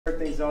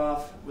Start things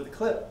off with a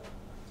clip.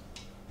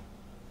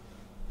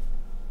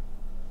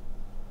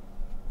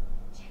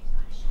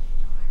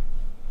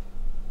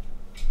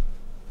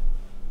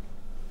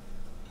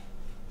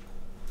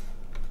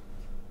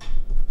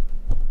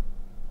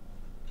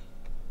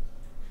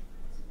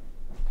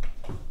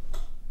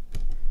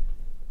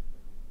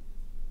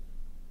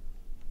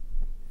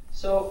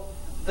 So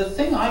the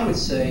thing I would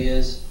say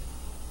is,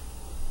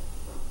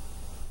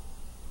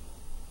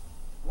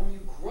 when you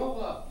grow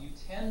up, you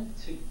tend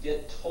to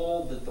get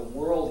told that the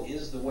world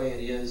is the way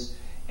it is,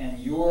 and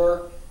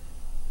your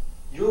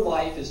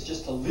life is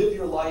just to live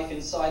your life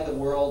inside the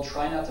world,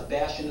 try not to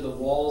bash into the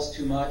walls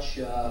too much,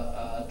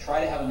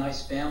 try to have a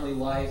nice family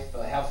life,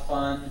 have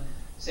fun,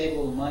 save a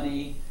little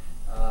money.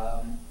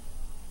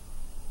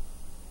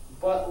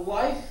 But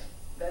life,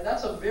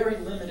 that's a very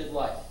limited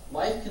life.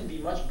 Life can be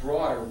much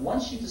broader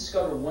once you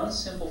discover one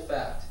simple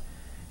fact,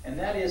 and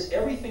that is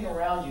everything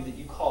around you that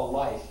you call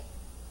life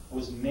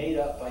was made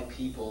up by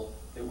people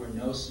that were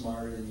no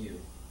smarter than you.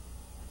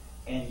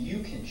 And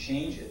you can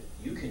change it.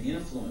 You can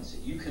influence it.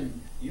 You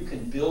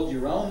can build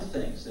your own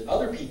things that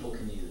other people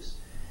can use.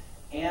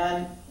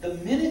 And the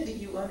minute that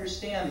you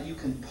understand that you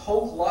can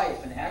poke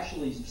life and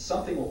actually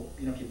something will,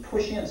 if you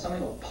push in,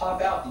 something will pop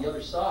out the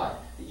other side,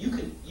 that you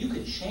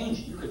could change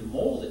it, you could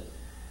mold it.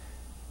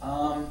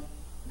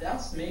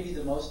 That's maybe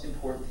the most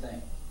important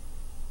thing,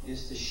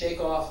 is to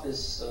shake off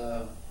this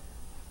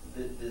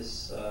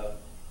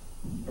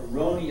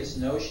erroneous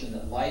notion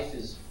that life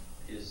is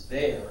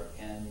there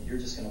and you're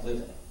just going to live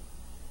in it,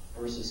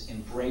 versus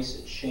embrace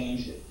it,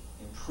 change it,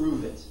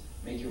 improve it,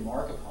 make your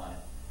mark upon it.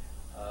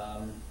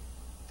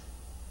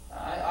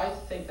 I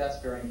think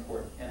that's very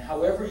important. And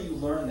however you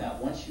learn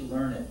that, once you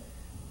learn it,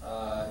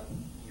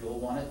 you'll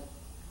want to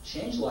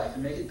change life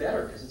and make it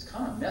better, because it's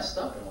kind of messed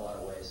up in a lot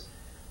of ways.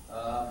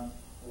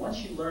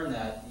 Once you learn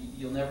that,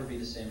 you'll never be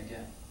the same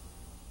again.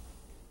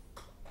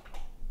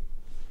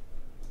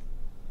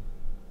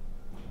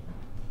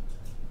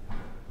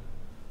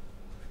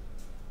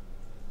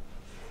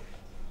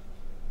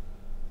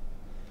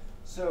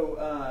 So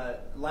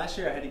last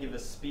year I had to give a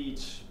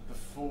speech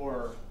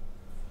before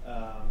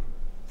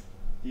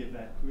the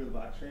event. Can we go to the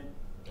black screen?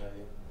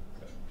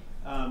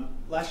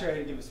 Last year I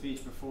had to give a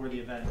speech before the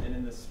event, and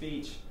in the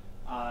speech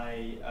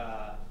I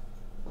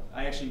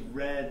actually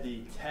read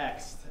the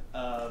text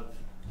of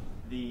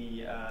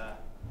the ad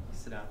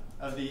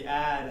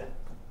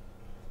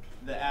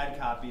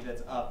copy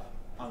that's up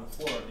on the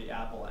floor of the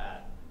Apple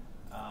ad.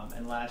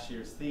 And last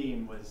year's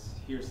theme was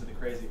 "Here's to the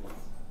Crazy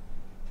Ones."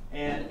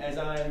 And as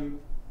I'm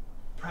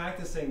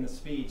practicing the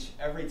speech,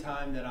 every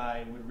time that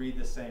I would read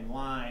the same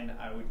line,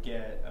 I would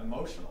get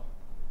emotional.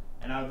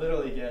 And I would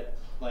literally get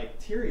like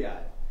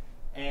teary-eyed.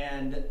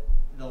 And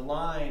the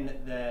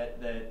line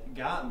that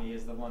got me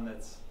is the one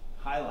that's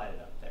highlighted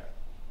up there.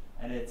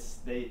 And it's,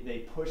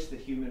 they push the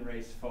human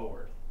race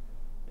forward.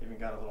 I even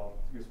got a little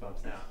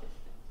goosebumps now.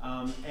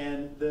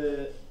 And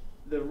the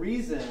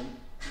reason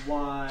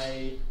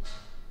why,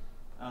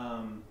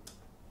 the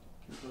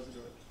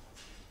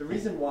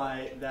reason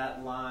why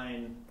that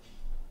line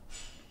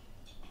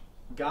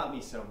got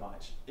me so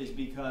much is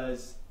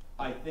because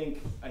I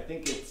think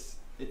it's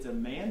a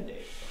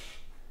mandate.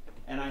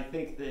 And I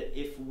think that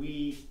if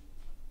we,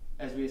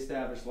 as we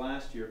established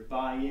last year,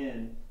 buy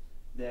in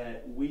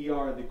that we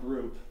are the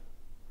group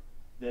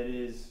that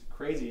is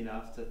crazy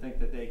enough to think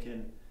that they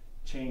can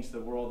change the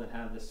world and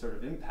have this sort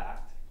of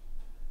impact,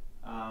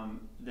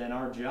 then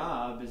our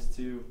job is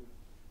to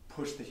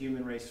push the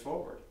human race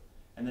forward.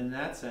 And in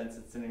that sense,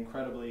 it's an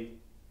incredibly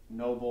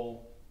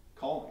noble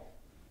calling.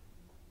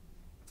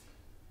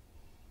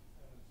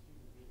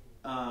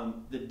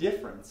 The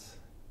difference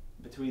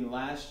between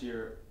last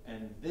year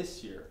and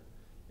this year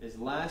is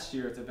last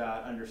year it's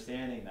about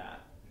understanding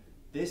that.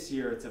 This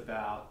year it's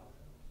about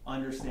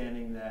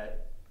understanding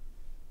that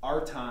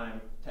our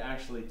time to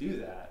actually do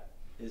that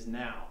is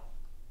now.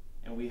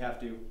 And we have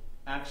to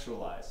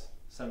actualize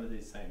some of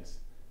these things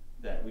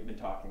that we've been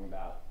talking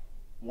about,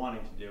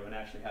 wanting to do and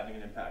actually having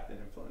an impact and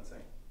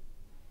influencing.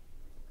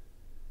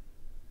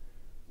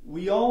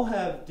 We all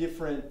have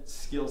different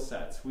skill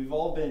sets. We've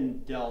all been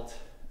dealt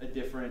a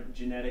different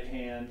genetic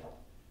hand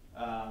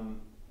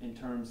in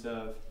terms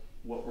of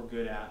what we're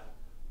good at.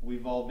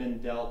 We've all been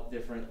dealt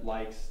different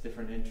likes,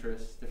 different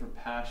interests, different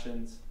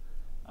passions.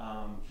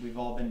 We've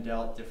all been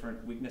dealt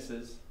different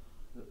weaknesses.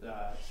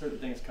 Certain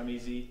things come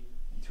easy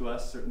to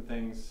us, certain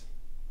things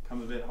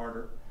come a bit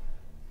harder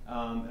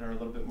and are a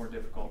little bit more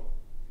difficult.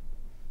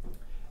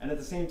 And at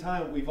the same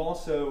time, we've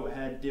also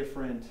had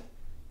different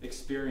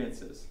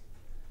experiences,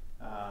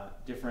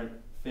 different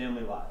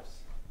family lives,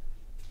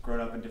 grown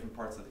up in different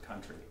parts of the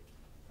country,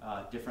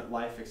 different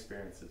life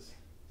experiences,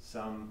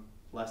 some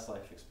less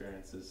life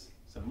experiences,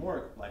 some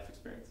more life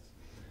experiences.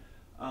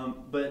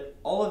 But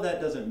all of that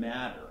doesn't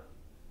matter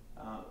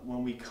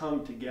when we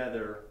come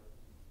together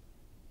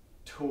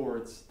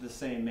towards the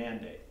same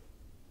mandate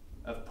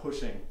of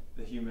pushing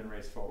the human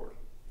race forward.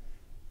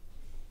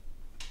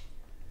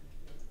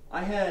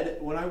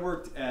 When I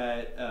worked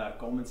at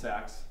Goldman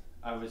Sachs,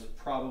 I was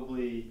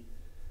probably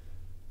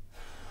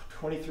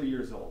 23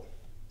 years old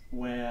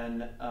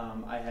when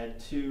I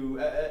had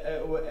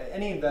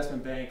any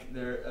investment bank,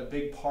 a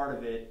big part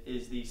of it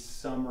is the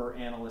summer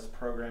analyst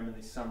program and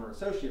the summer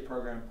associate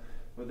program,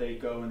 where they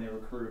go and they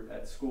recruit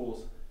at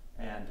schools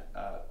and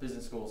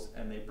business schools,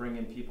 and they bring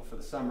in people for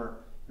the summer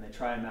and they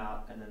try them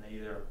out, and then they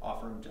either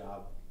offer them a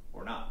job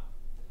or not.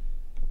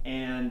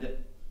 And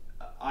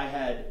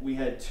we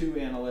had 2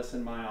 analysts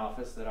in my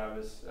office that I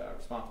was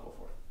responsible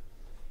for.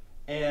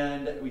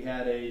 And we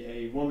had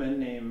a woman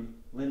named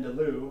Linda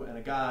Lou and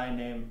a guy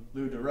named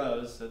Lou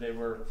DeRose, so they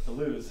were the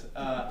Lou's.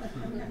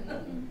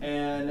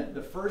 And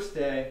the first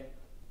day,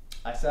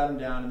 I sat them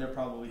down, and they're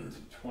probably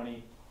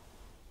 20.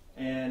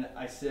 And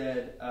I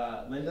said,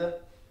 Linda,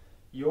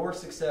 your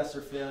success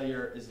or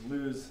failure is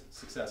Lou's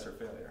success or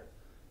failure.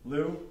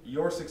 Lou,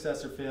 your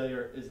success or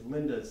failure is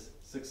Linda's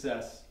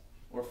success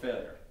or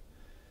failure.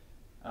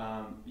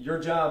 Your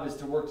job is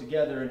to work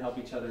together and help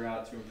each other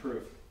out to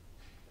improve.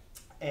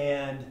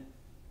 And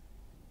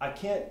I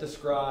can't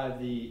describe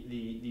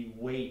the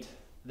weight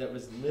that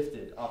was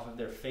lifted off of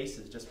their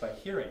faces just by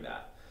hearing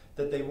that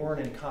they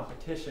weren't in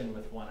competition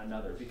with one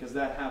another, because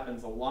that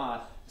happens a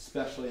lot,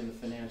 especially in the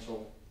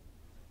financial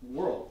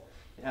world.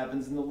 It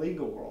happens in the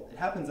legal world. It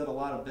happens at a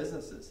lot of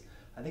businesses.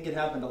 I think it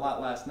happened a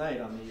lot last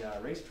night on the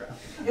racetrack.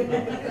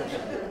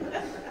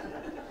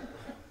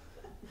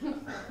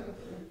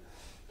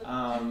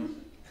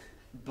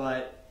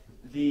 But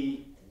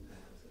the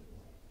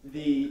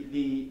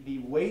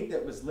weight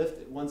that was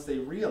lifted once they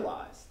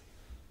realized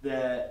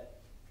that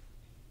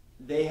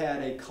they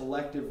had a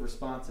collective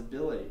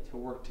responsibility to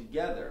work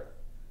together,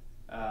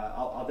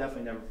 I'll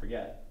definitely never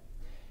forget.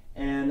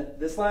 And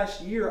this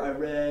last year, I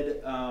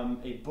read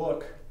a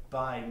book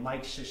by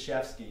Mike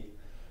Krzyzewski,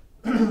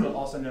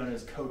 also known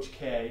as Coach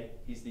K.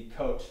 He's the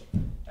coach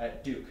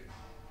at Duke,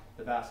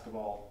 the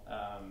basketball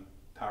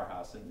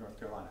powerhouse in North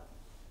Carolina.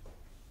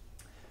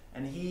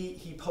 And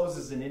he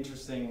poses an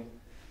interesting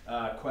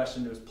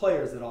question to his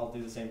players that I'll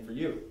do the same for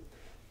you.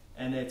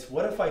 And it's,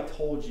 what if I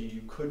told you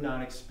you could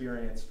not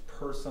experience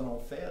personal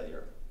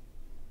failure?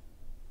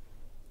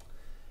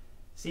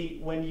 See,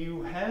 when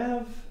you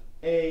have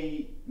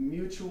a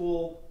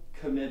mutual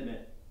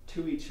commitment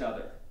to each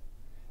other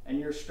and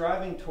you're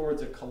striving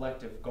towards a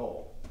collective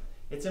goal,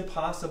 it's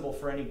impossible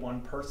for any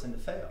one person to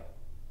fail.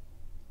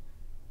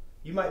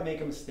 You might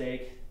make a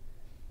mistake.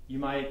 You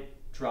might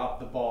drop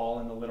the ball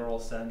in the literal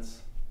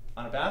sense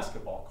on a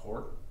basketball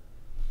court,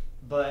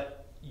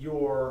 but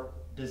your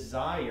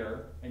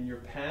desire and your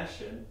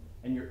passion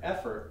and your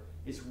effort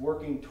is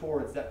working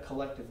towards that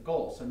collective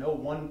goal. So no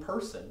one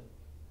person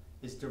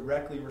is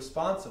directly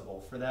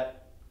responsible for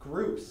that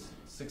group's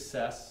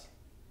success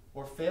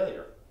or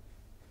failure.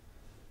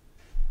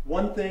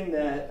 One thing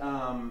that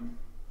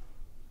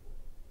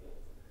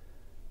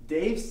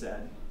Dave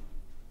said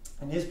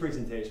in his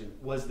presentation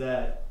was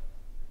that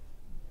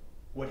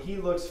what he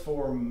looks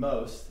for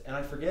most, and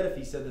I forget if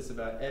he said this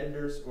about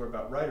editors or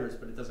about writers,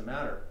 but it doesn't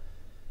matter,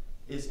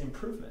 is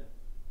improvement.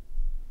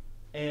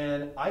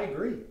 And I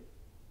agree.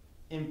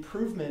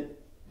 Improvement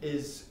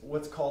is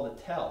what's called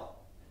a tell.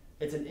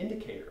 It's an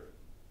indicator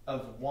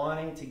of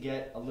wanting to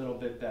get a little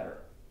bit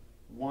better,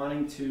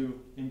 wanting to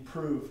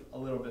improve a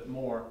little bit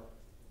more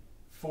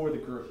for the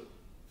group,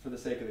 for the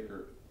sake of the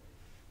group.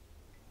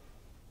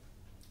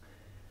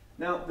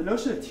 Now, the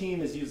notion of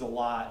team is used a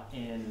lot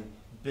in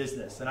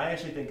business, and I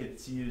actually think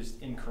it's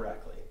used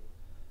incorrectly.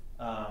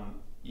 I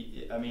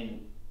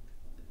mean,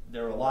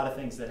 there were a lot of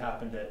things that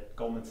happened at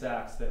Goldman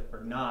Sachs that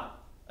were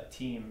not a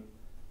team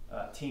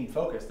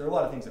focused. There are a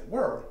lot of things that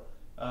were,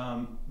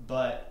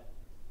 but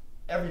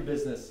every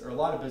business, or a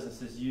lot of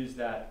businesses, use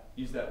that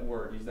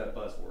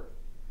buzzword.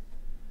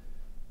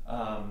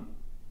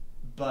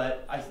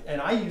 But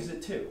I use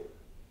it too,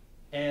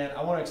 and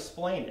I want to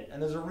explain it.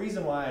 And there's a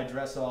reason why I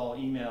address all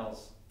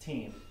emails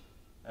team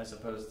as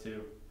opposed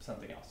to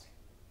something else.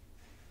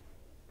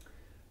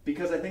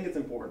 Because I think it's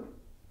important.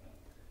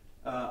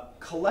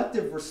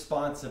 Collective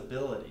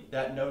responsibility,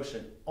 that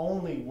notion,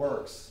 only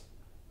works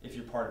if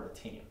you're part of a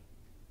team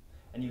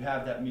and you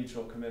have that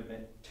mutual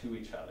commitment to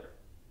each other.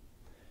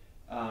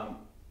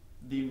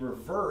 The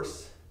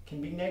reverse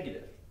can be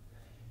negative,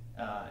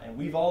 and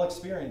we've all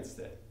experienced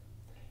it.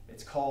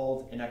 It's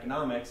called, in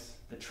economics,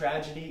 the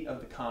tragedy of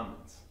the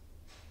commons.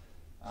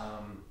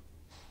 I'm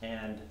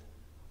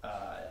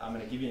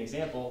going to give you an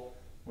example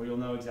where you'll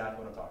know exactly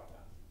what I'm talking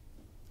about.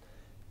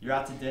 You're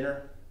out to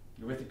dinner.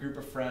 You're with a group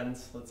of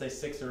friends, let's say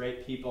 6 or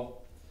 8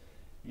 people.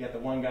 You got the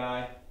one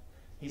guy.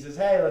 He says,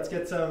 hey, let's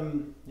get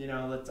some,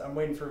 I'm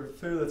waiting for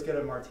food, let's get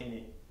a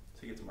martini.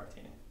 So he gets a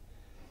martini.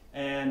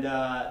 And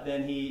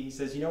then he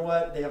says, you know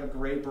what, they have a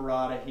great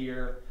burrata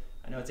here.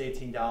 I know it's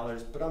 $18,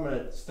 but I'm going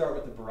to start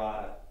with the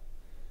burrata.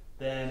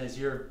 Then as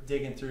you're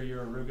digging through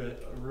your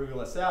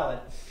arugula salad,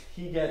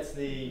 he gets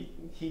the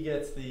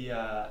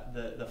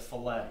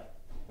filet.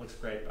 Looks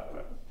great, by the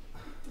way.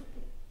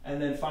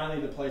 And then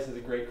finally the place has a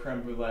great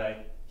creme brulee.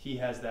 He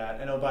has that.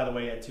 And oh, by the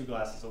way, he had 2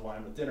 glasses of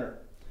wine with dinner.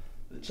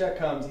 The check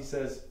comes, he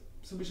says,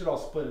 so we should all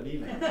split it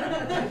even.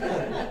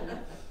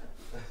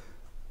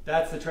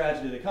 That's the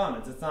tragedy of the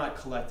commons. It's not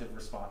collective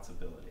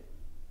responsibility.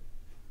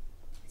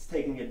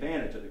 taking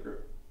advantage of the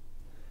group.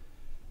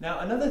 Now,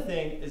 another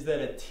thing is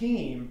that a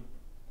team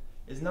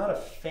is not a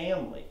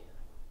family.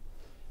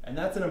 And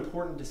that's an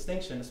important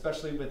distinction,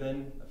 especially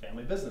within a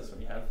family business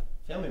when you have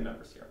family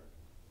members here.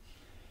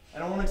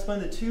 And I want to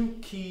explain the two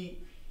key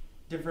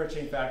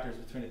differentiating factors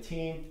between a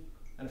team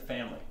and a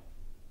family.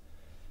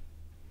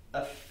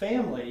 A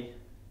family,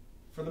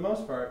 for the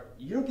most part,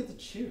 you don't get to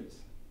choose.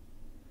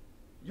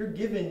 You're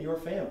given your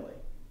family,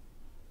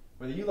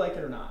 whether you like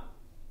it or not.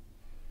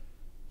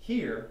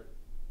 Here,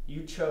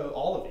 you chose,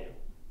 all of you,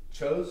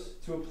 chose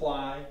to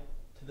apply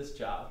to this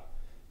job.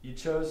 You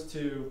chose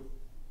to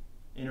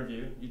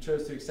interview. You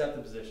chose to accept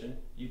the position.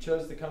 You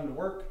chose to come to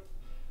work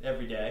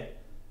every day.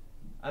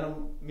 I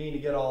don't mean to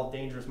get all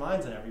dangerous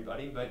minds on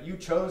everybody, but you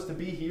chose to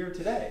be here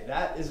today.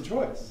 That is a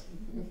choice.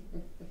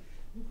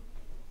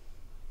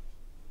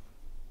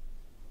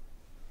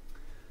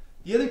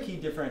 The other key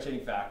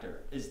differentiating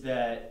factor is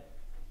that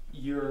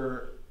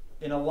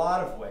in a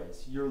lot of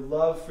ways, your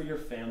love for your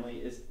family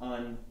is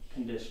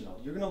unconditional.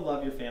 You're going to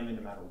love your family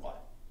no matter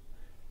what.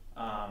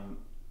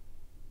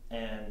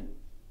 And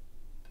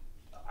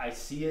I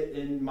see it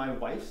in my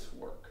wife's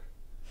work.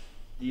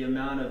 The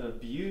amount of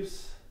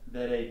abuse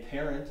that a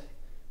parent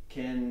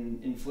can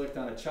inflict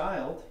on a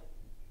child,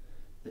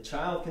 the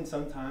child can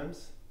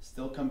sometimes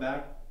still come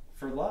back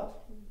for love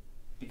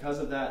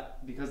because that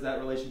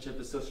relationship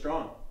is so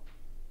strong.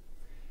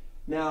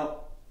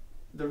 Now,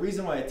 the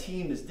reason why a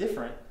team is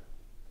different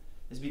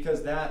is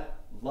because that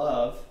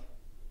love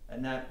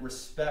and that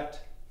respect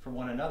for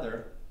one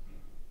another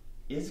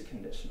is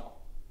conditional,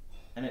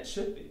 and it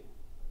should be.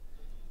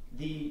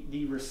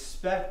 The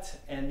respect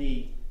and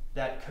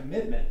that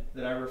commitment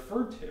that I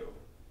referred to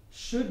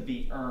should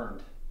be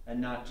earned and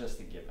not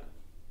just a given.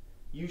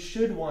 You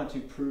should want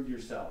to prove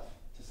yourself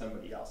to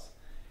somebody else.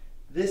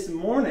 This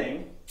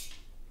morning,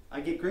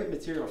 I get great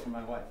material from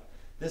my wife.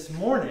 This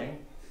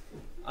morning,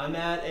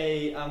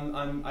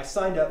 I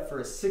signed up for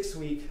a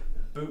 6-week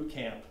boot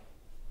camp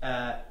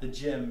at the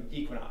gym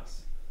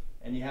Equinox.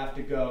 And you have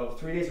to go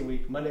 3 days a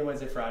week, Monday,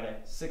 Wednesday, Friday,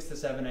 6 to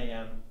 7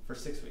 a.m. for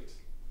 6 weeks.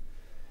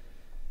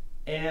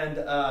 And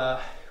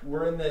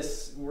we're in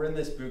this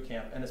boot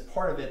camp, and as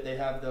part of it, they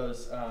have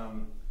those.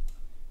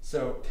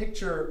 So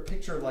picture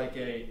like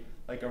a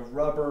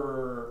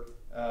rubber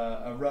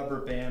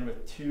band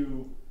with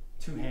two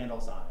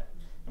handles on it.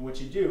 And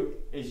what you do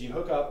is you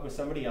hook up with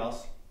somebody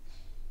else,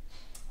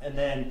 and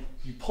then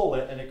you pull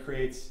it, and it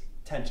creates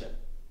tension.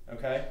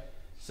 Okay.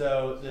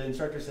 So the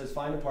instructor says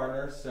find a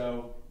partner.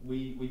 So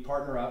we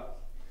partner up.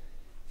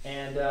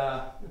 And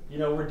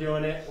we're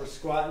doing it. We're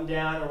squatting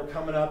down, and we're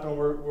coming up, and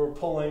we're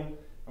pulling,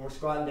 and we're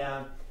squatting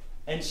down.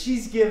 And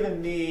she's giving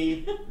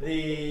me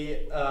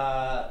the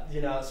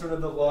sort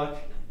of the look,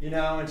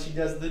 and she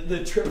does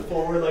the trip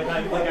forward, like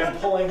I'm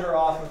pulling her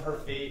off of her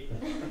feet,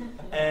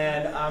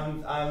 and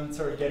I'm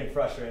sort of getting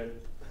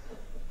frustrated.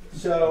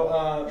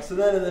 So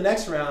then in the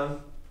next round,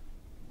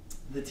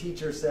 the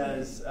teacher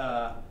says,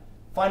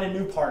 find a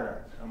new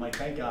partner. I'm like,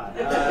 thank God.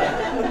 The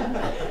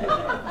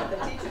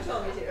teacher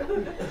told me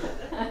to.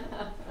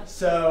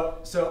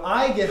 So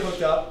I get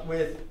hooked up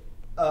with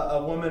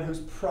a woman who's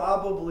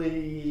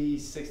probably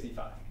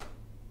 65.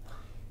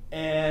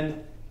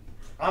 And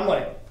I'm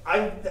like,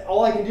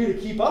 all I can do to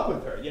keep up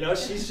with her,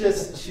 she's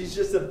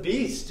just a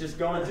beast just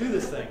going through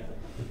this thing.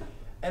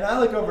 And I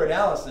look over at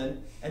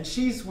Allison, and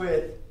she's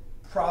with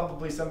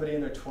probably somebody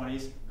in their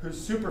 20s who's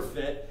super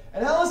fit,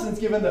 and Allison's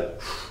giving the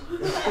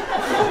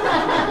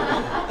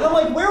and I'm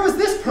like, where was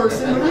this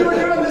person when you were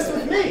doing this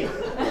with me?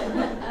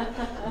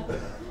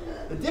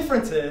 The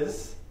difference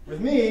is,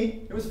 with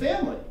me, it was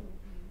family.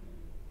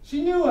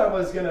 She knew I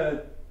was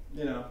gonna,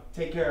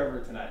 take care of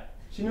her tonight.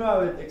 She knew I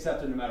would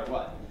accept her no matter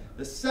what.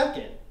 The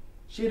second,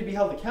 she had to be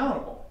held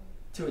accountable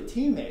to a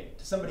teammate,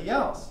 to somebody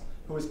else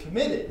who was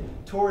committed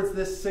towards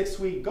this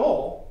 6-week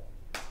goal,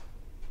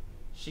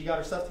 she got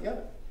her stuff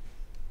together.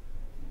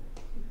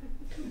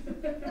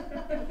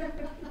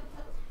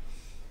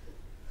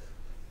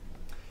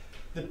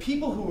 The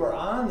people who are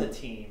on the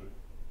team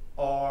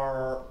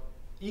are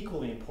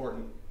equally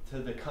important to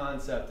the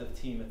concept of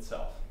team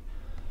itself.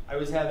 I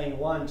was having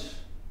lunch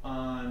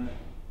on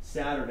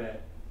Saturday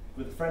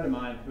with a friend of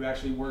mine who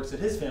actually works at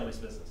his family's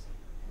business.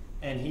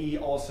 And he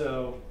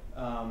also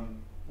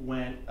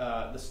went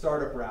the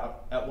startup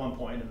route at one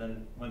point and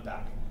then went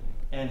back.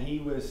 And he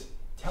was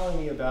telling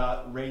me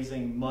about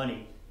raising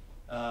money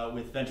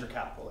with venture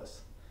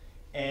capitalists.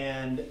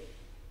 And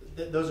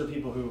those are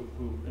people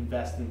who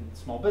invest in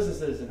small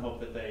businesses and hope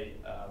that they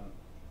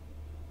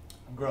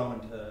grow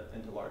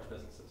into large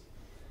businesses.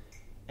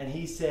 And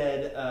he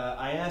said,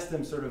 I asked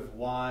him sort of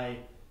why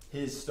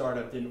his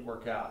startup didn't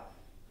work out.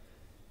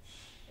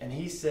 And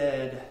he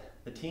said,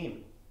 the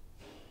team.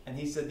 And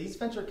he said, these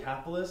venture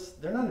capitalists,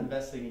 they're not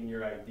investing in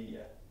your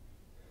idea.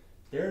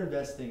 They're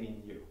investing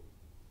in you.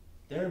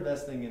 They're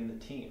investing in the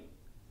team.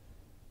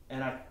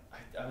 And I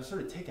was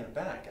sort of taken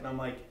aback. And I'm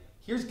like,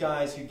 here's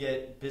guys who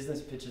get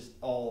business pitches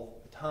all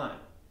the time.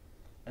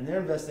 And they're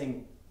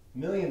investing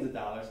millions of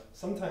dollars,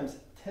 sometimes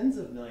tens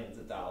of millions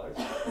of dollars,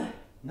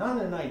 not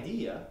in an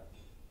idea,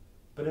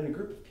 but in a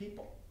group of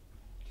people.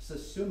 just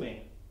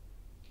assuming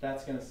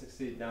that's going to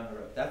succeed down the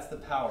road. That's the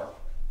power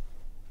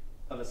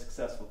of a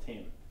successful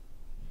team.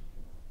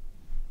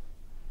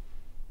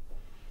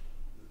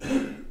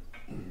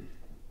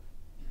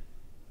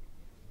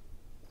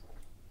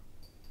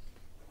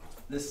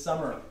 This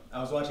summer, I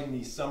was watching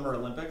the Summer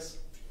Olympics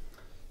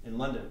in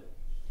London,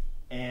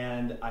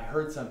 and I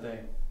heard something,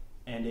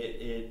 and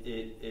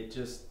it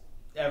just,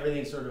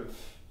 everything sort of,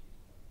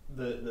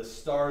 the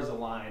stars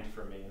aligned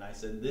for me, and I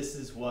said, this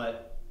is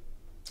what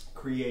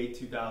CRE-8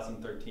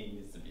 2013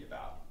 needs to be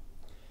about.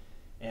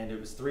 And it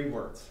was 3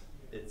 words.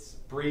 It's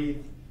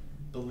breathe,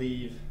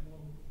 believe,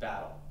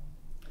 battle.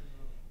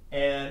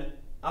 And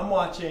I'm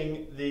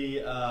watching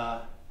the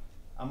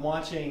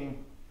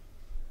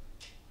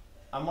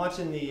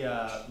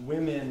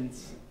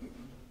women's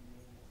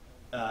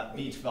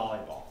beach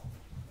volleyball.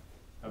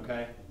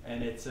 Okay,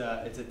 and it's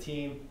a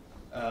team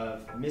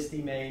of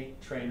Misty May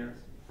Traynor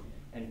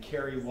and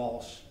Carrie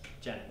Walsh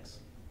Jennings.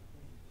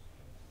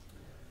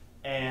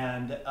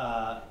 And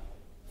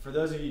for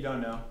those of you who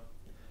don't know,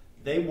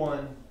 they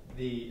won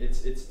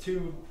it's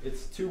two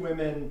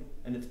women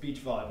and it's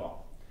beach volleyball.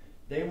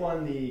 They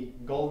won the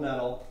gold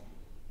medal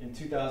in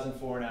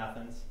 2004 in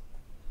Athens.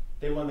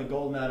 They won the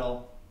gold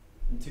medal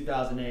in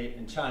 2008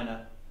 in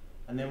China,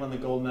 and they won the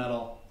gold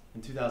medal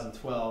in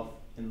 2012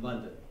 in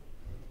London.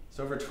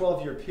 So over a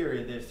 12-year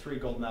period, they have 3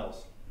 gold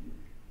medals.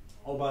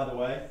 Oh, by the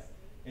way,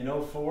 in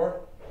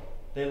 2004,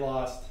 they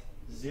lost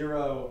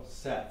 0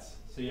 sets.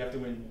 So you have to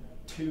win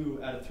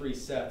 2 out of 3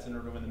 sets in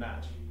order to win the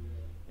match.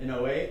 In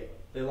 2008,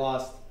 they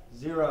lost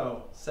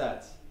 0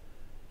 sets.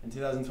 In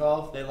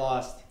 2012, they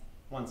lost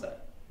 1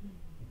 set.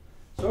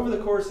 So over the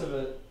course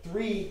of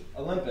 3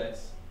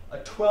 Olympics, a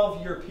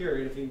 12-year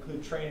period, if you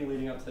include training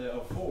leading up to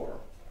 2004,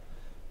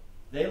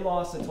 they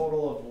lost a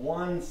total of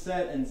 1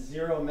 set and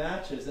 0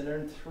 matches and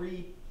earned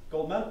 3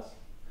 gold medals.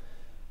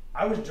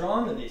 I was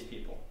drawn to these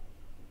people.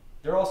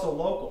 They're also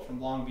local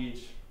from Long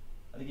Beach,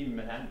 I think even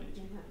Manhattan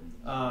Beach.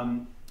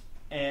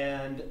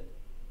 And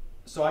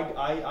so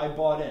I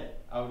bought in.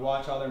 I would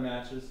watch all their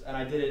matches, and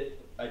I did it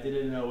in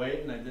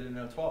 2008 and I did it in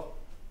 2012.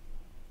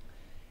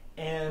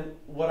 And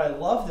what I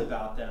loved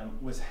about them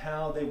was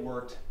how they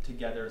worked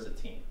together as a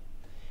team.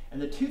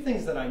 And the 2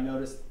 things that I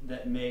noticed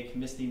that make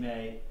Misty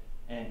May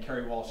and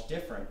Carrie Walsh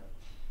different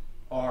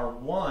are,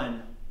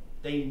 1,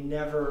 they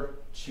never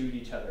chewed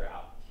each other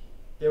out.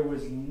 There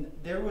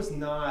was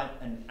not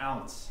an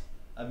ounce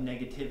of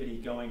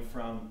negativity going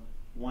from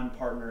one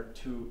partner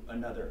to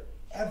another,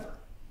 ever.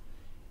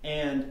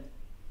 And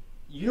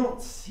you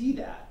don't see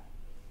that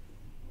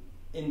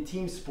in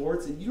team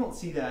sports, and you don't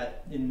see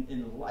that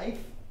in life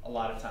a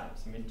lot of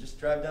times. I mean, just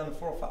drive down the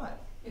 405.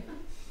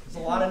 There's a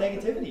lot of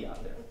negativity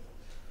out there.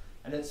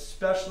 And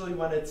especially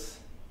when it's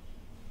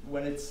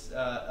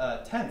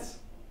tense.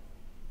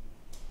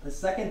 The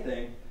second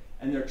thing,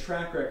 and their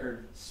track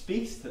record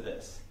speaks to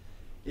this,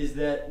 is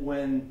that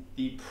when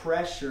the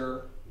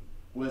pressure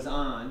was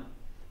on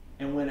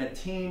and when a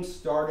team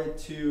started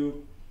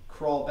to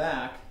crawl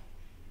back,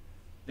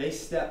 they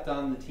stepped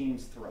on the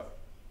team's throat.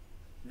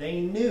 They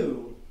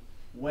knew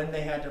when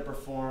they had to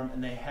perform,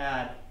 and they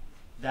had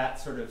that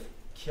sort of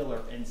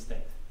killer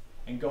instinct.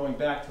 And going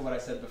back to what I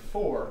said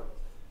before,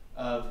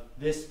 of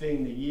this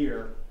being the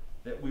year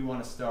that we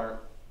want to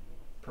start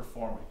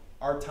performing.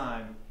 Our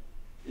time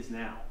is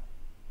now.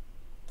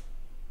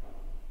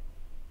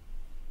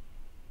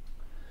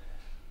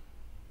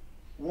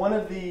 One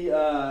of the,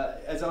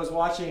 as I was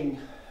watching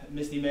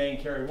Misty May and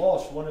Carrie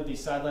Walsh, one of the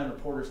sideline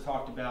reporters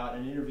talked about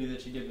an interview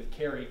that she did with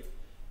Carrie,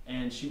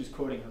 and she was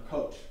quoting her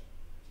coach.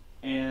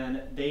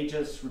 And they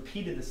just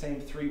repeated the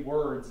same 3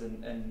 words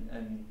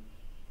and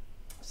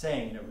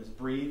saying, and it was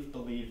breathe,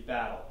 believe,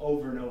 battle,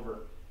 over and over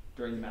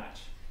during the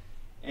match.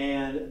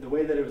 And the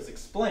way that it was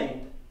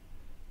explained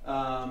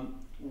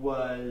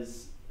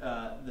was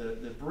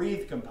the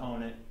breathe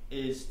component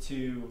is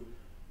to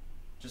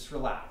just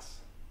relax,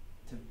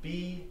 to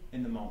be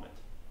in the moment,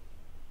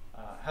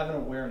 have an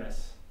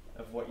awareness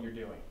of what you're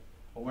doing,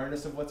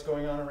 awareness of what's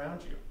going on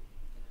around you.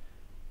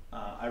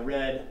 I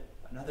read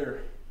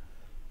another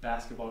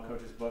basketball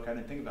coach's book. I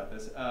didn't think about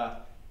this,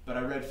 but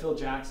I read Phil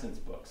Jackson's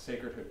book,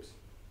 Sacred Hoops,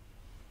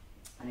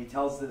 and he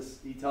tells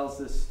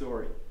this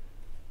story.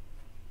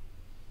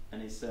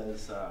 And he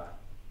says,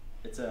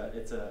 it's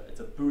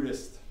a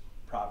Buddhist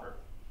proverb.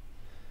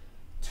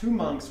 2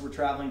 monks were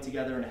traveling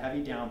together in a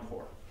heavy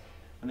downpour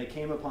when they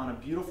came upon a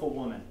beautiful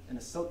woman in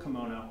a silk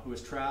kimono who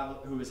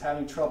was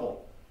having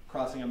trouble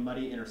crossing a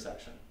muddy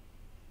intersection.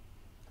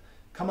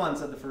 "Come on,"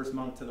 said the first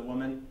monk to the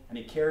woman, and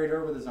he carried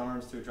her with his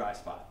arms to a dry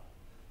spot.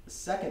 The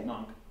second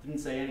monk didn't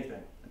say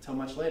anything until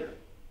much later.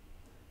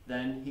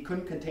 Then he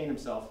couldn't contain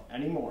himself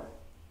anymore.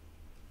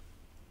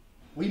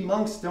 "We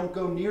monks don't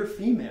go near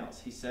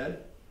females," he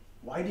said.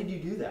 "Why did you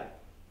do that?"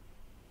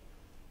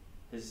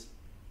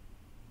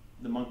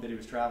 The monk that he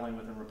was traveling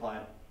with him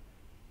replied,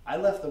 "I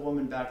left the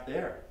woman back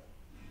there.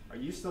 Are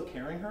you still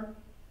carrying her?"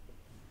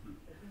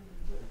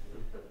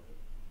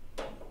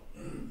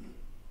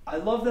 I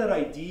love that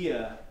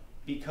idea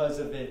because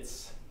of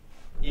its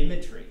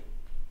imagery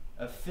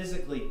of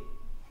physically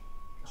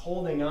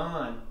holding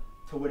on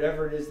to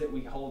whatever it is that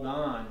we hold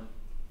on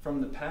from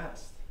the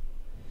past.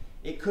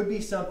 It could be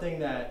something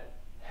that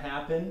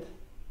happened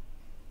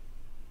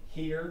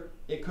here.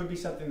 It could be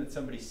something that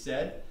somebody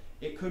said.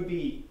 It could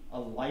be a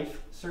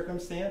life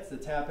circumstance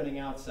that's happening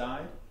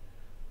outside.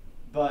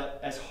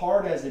 But as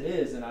hard as it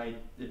is, and I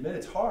admit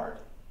it's hard,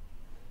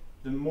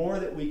 the more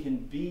that we can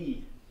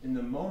be in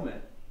the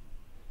moment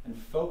and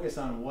focus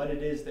on what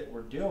it is that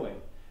we're doing,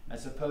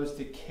 as opposed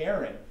to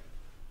carrying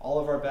all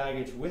of our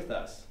baggage with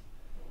us,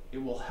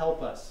 it will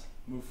help us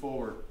move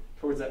forward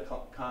towards that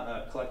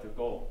collective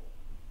goal.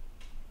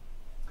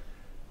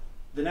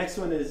 The next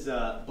one is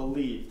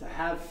believe, to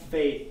have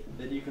faith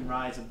that you can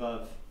rise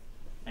above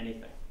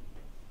anything.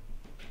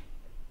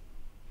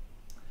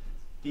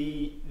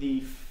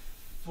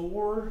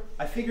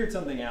 I figured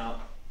something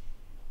out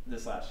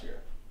this last year.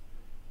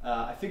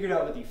 I figured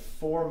out what the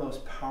 4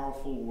 most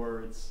powerful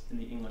words in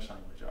the English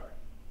language are.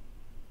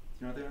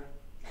 Do you know what they are?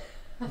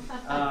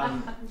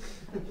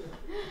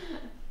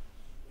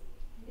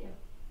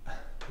 Yeah.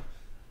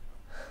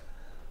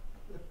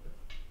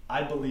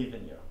 I believe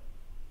in you.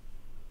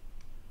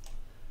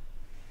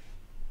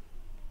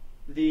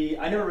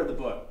 I never read the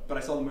book, but I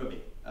saw the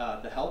movie,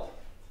 The Help.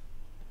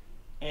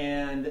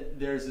 And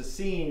there's a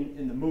scene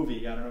in the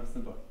movie, I don't know if it's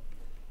in the book,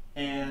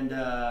 and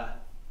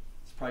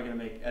it's probably going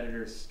to make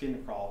editors'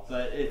 skin crawl,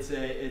 but it's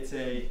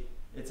a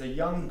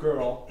young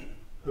girl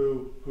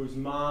whose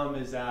mom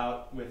is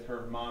out with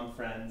her mom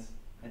friends,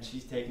 and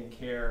she's taken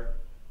care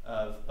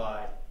of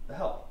by the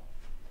help.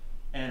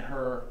 And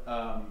her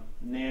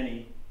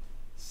nanny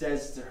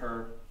says to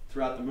her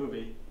throughout the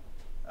movie,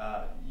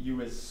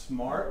 you is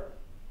smart,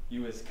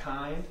 you is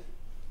kind,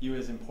 you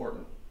is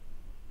important.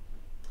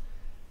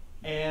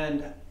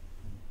 And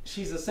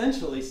she's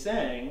essentially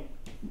saying,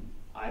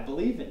 I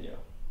believe in you.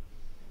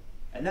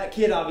 And that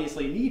kid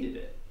obviously needed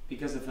it,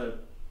 because if a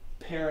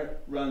parent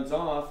runs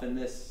off in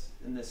this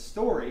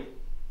story,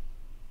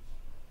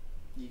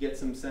 you get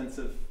some sense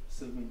of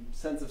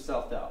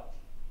self-doubt.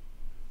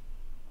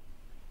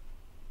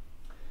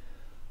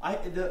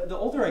 The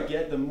older I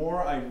get, the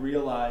more I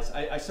realize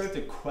I start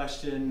to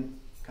question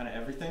kind of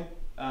everything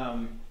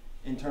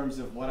in terms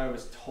of what I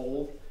was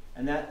told,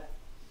 and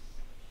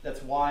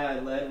that's why I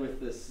led with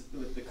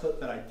the clip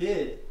that I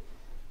did,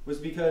 was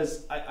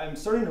because I'm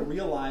starting to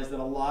realize that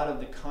a lot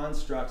of the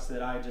constructs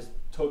that I just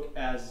took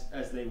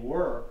as they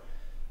were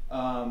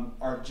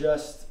are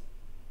just,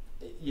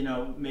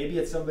 maybe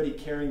it's somebody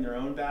carrying their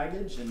own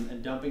baggage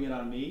and dumping it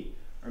on me,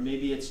 or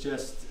maybe it's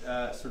just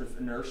sort of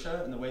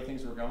inertia in the way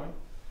things were going.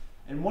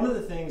 And one of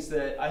the things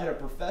that I had a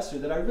professor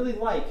that I really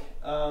like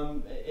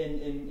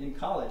in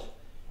college,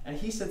 and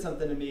he said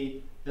something to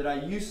me that I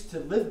used to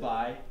live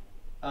by,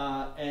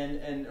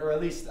 or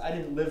at least I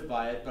didn't live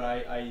by it, but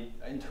I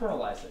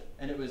internalized it.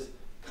 And it was,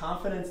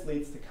 confidence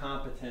leads to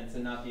competence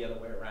and not the other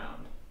way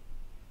around.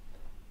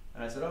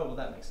 And I said, oh, well,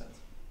 that makes sense.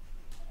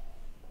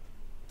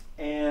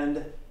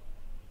 And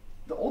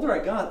the older I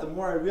got, the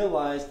more I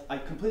realized I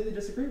completely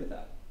disagree with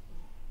that.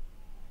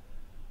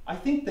 I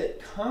think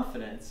that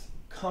confidence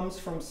comes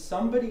from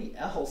somebody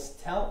else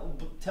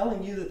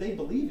telling you that they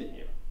believe in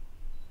you.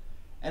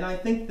 And I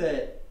think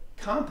that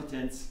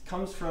competence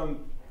comes from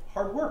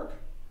hard work.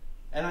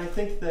 And I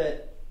think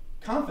that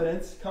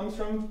confidence comes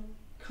from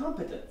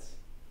competence.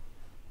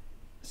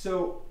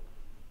 So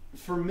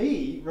for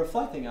me,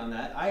 reflecting on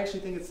that, I actually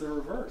think it's the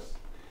reverse.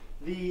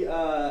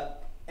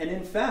 And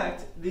in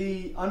fact,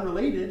 the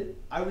unrelated,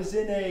 I was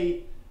in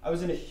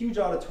a huge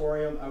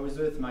auditorium. I was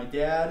with my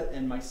dad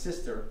and my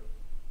sister,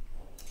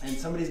 and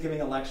somebody's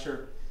giving a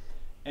lecture,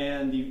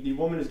 and the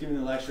woman who's giving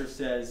the lecture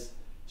says,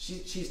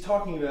 she's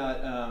talking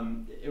about,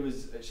 it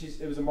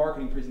was a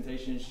marketing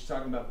presentation, and she's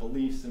talking about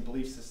beliefs and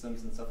belief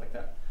systems and stuff like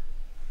that.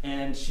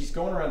 And she's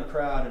going around the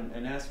crowd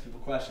and asking people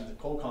questions and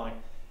cold calling,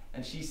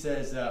 and she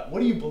says,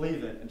 what do you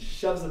believe in? And she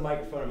shoves the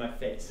microphone in my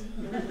face.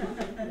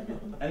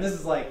 And this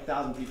is like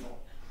 1,000 people.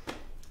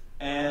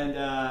 And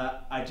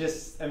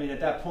at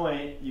that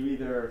point, you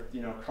either,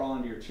 crawl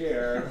into your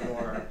chair,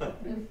 or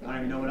I don't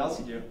even know what else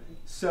you do.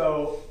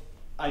 So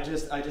I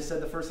just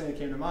said the first thing that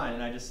came to mind,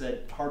 and I just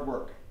said, hard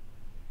work.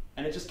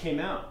 And it just came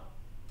out.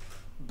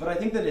 But I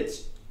think that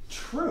it's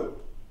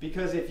true,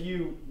 because if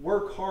you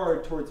work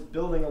hard towards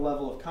building a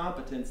level of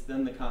competence,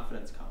 then the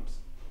confidence comes.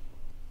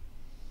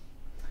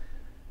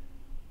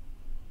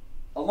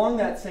 Along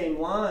that same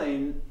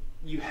line,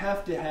 you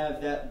have to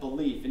have that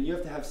belief, and you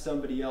have to have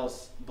somebody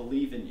else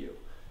believe in you,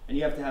 and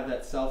you have to have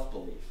that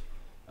self-belief.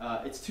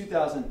 It's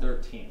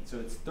 2013, so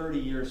it's 30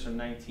 years from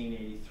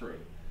 1983.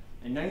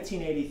 In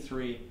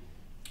 1983,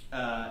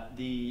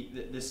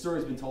 the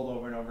story's been told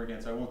over and over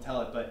again, so I won't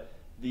tell it, but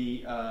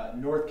the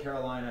North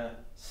Carolina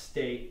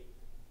State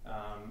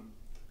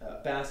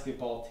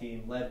basketball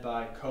team, led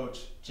by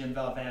Coach Jim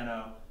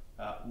Valvano,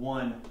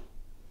 won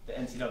the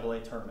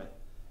NCAA tournament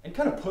and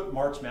kind of put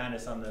March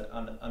Madness on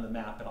the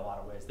map in a lot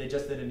of ways. They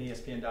just did an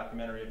ESPN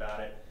documentary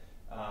about it.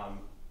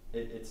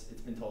 It's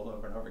been told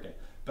over and over again.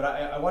 But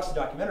I watched the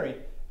documentary,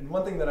 and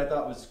one thing that I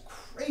thought was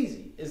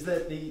crazy is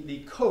that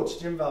the coach,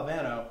 Jim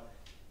Valvano,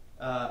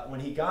 when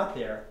he got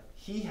there,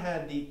 he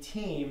had the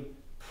team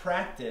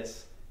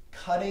practice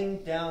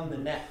cutting down the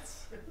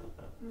nets.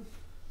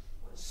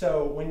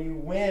 So when you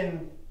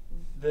win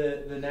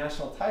the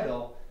national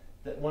title,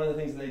 one of the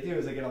things that they do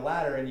is they get a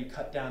ladder and you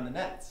cut down the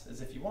nets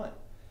as if you won.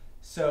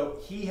 So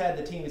he had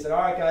the team. He said,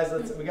 "All right, guys,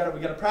 we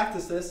gotta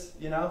practice this.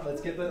 You know,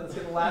 let's get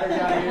the ladder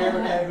down here.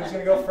 Okay, who's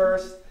gonna go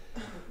first?"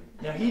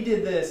 Now he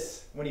did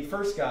this when he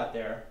first got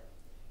there.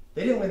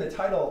 They didn't win the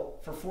title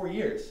for 4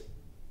 years.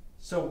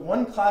 So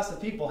one class of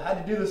people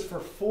had to do this for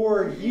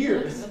 4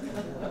 years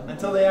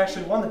until they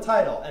actually won the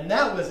title. And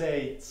that was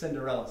a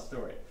Cinderella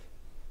story.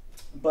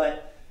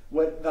 But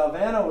what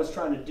Valvano was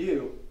trying to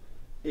do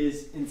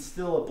is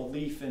instill a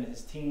belief in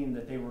his team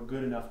that they were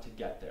good enough to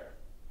get there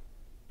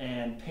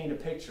and paint a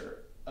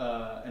picture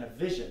and a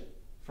vision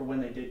for when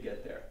they did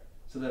get there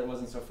so that it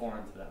wasn't so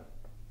foreign to them.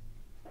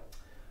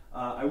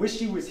 I wish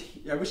she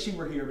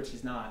were here, but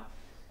she's not.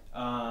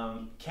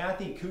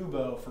 Kathy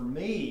Kubo, for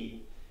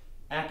me,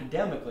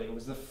 academically,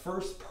 was the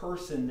first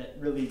person that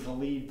really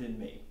believed in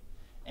me.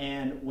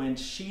 And when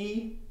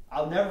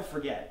I'll never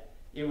forget,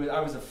 I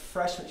was a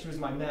freshman, she was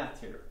my math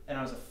tutor, and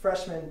I was a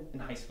freshman in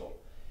high school.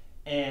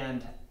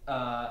 And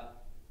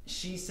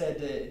she said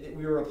that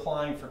we were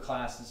applying for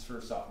classes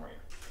for sophomore year.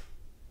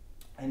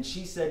 And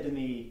she said to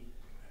me,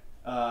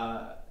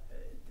 I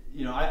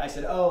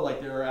said, oh,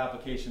 like there are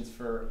applications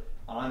for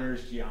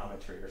honors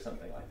geometry or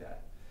something like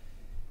that.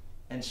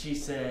 And she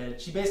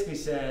basically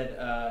said,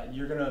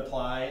 you're going to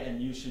apply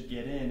and you should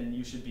get in and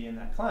you should be in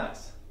that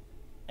class.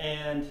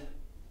 And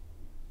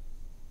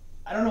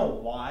I don't know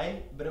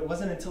why, but it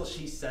wasn't until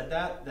she said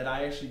that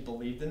I actually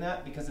believed in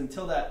that, because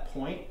until that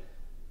point,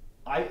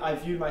 I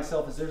viewed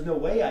myself as there's no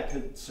way I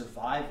could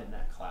survive in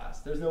that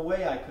class. There's no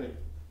way I could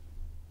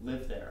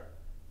live there.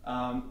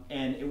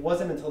 And it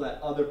wasn't until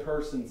that other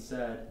person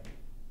said,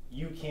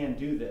 you can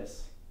do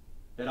this,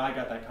 that I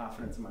got that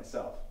confidence in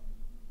myself.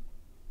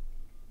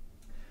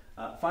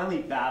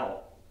 Finally,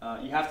 battle.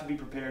 You have to be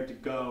prepared to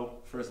go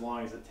for as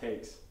long as it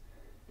takes.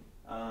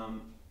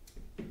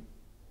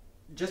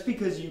 Just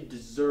because you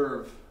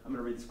deserve, I'm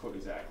going to read this quote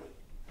exactly.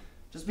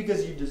 Just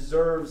because you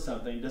deserve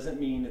something doesn't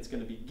mean it's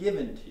going to be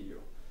given to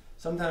you.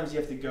 Sometimes you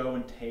have to go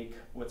and take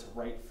what's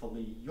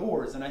rightfully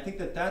yours. And I think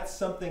that that's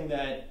something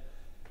that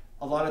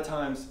a lot of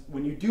times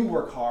when you do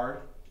work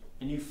hard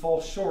and you fall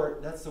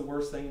short, that's the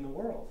worst thing in the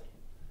world.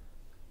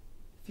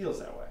 It feels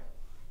that way.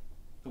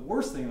 The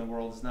worst thing in the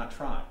world is not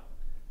trying.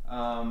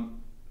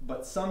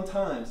 But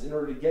sometimes in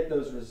order to get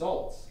those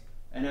results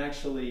and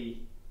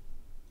actually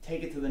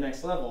take it to the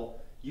next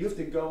level, you have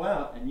to go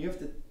out and you have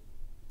to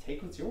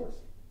take what's yours.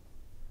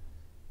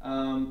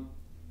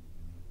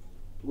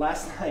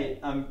 Last night,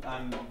 I'm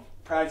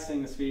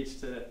practicing the speech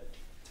to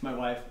my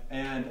wife,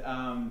 and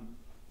I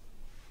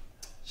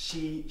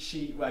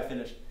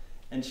finished,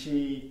 and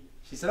she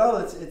said, "Oh,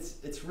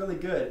 it's really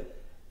good,"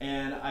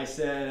 and I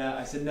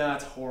said, "No,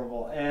 it's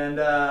horrible," and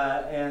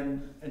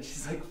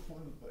she's like,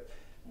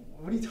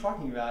 "What are you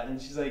talking about?"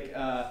 And she's like,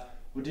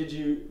 "Well, did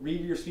you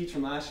read your speech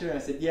from last year?" And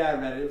I said, "Yeah, I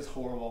read it. It was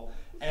horrible."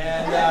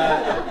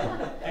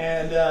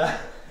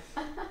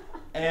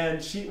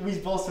 And we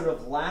both sort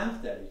of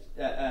laughed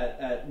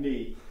at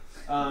me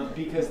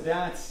because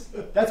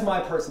that's my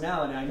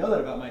personality. I know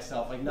that about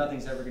myself. Like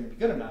nothing's ever going to be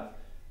good enough,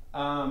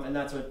 and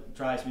that's what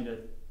drives me to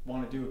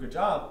want to do a good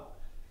job.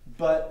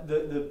 But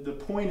the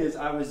point is,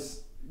 I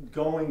was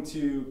going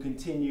to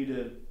continue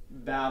to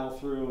battle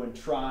through and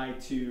try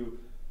to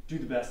do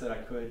the best that I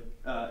could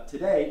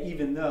today,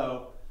 even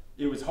though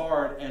it was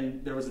hard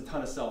and there was a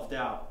ton of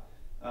self-doubt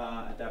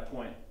at that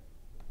point.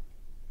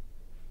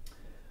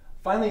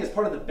 Finally, as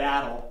part of the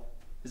battle,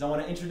 I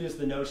want to introduce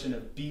the notion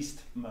of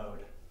beast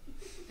mode.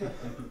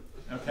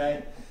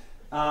 Okay?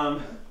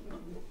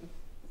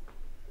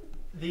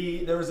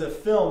 There was a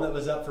film that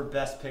was up for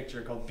Best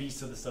Picture called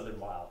Beasts of the Southern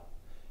Wild.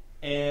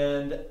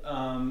 And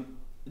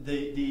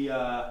the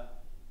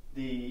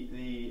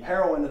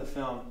heroine of the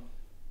film,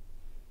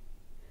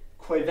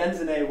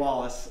 Quvenzhané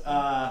Wallis,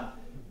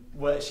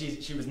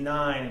 she was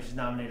 9 and she's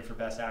nominated for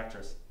Best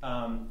Actress.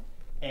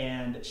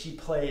 And she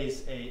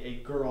plays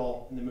a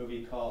girl in the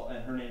movie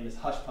and her name is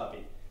Hush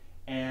Puppy.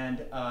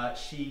 And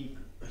she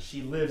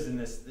lives in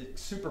this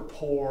super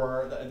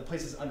poor, the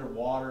place is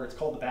underwater, it's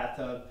called the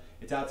Bathtub,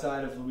 it's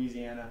outside of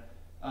Louisiana,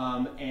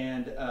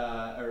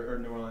 or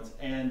New Orleans.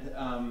 And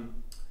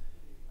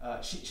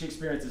she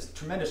experiences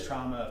tremendous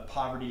trauma of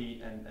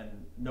poverty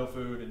and no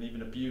food and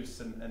even abuse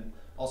and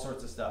all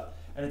sorts of stuff.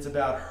 And it's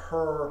about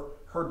her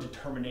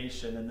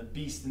determination and the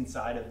beast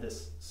inside of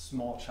this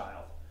small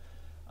child.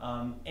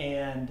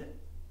 And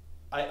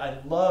I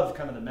love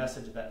kind of the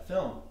message of that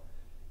film.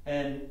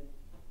 And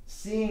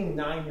seeing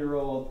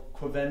 9-year-old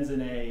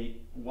Quvenzhané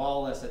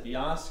Wallis at the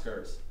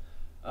Oscars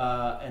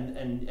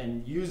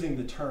and using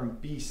the term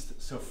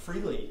beast so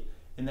freely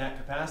in that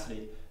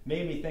capacity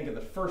made me think of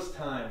the first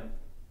time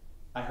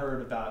I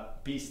heard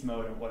about beast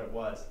mode and what it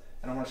was.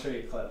 And I want to show you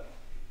a clip.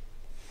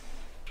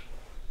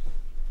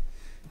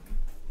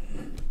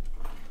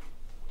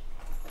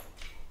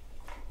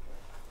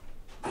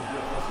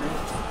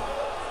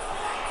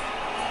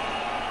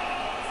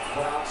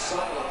 Crowd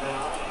silent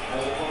now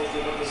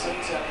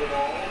Saints have the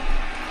ball.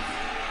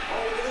 Oh,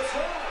 look at this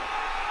run.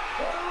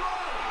 What a run.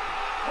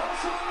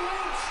 Marshawn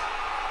Lynch.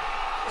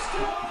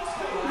 Still on his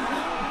feet.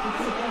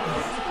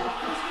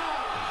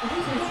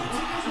 He's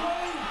launching his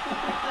way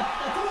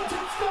for the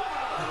touchdown.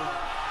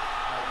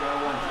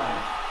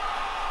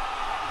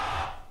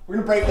 We're going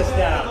to break this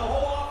down. The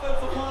whole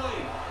offensive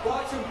line.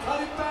 Watch him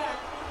cut it back,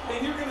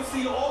 and you're going to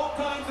see all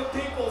kinds of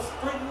people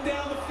sprinting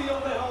down the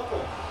field to help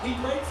him. He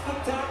breaks the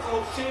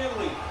tackle.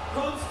 Shanley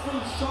runs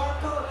through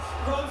Sharper,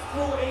 runs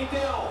through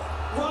Adele,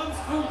 runs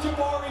through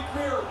Jabari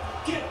Greer.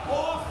 Get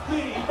off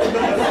me! All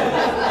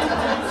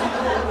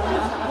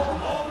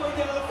the way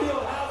down the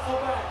field,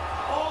 Hasselback.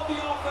 All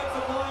the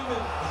offensive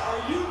linemen.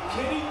 Are you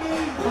kidding me?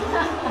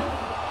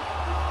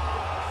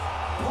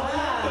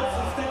 Columbus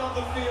is down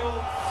the field.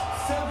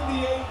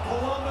 78,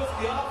 Columbus,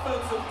 the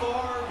offensive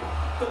guard.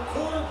 The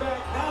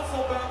quarterback,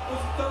 Hasselback, was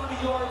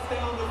 30 yards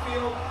down the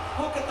field.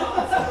 Look at the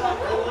Hasselback,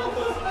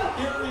 Columbus.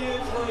 Here he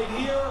is right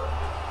here.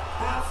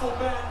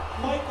 Hasselback,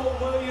 Michael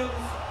Williams,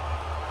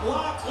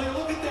 Locklear,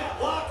 look at that.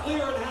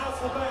 Locklear and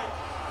Hasselback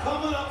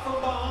coming up from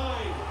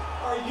behind.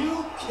 Are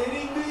you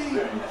kidding me?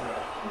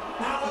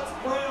 Alex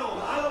Brown,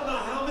 I don't know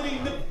how many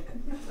minutes.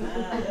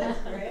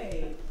 That's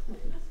great.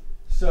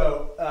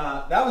 So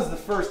that was the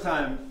first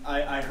time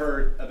I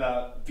heard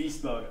about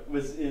beast mode,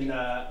 was in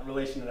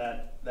relation to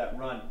that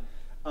run.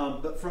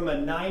 But from a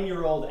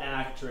 9-year-old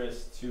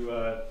actress to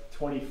a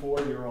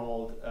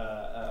 24-year-old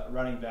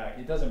running back,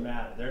 it doesn't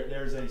matter.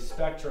 There's a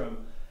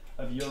spectrum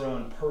of your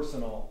own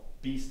personal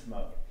beast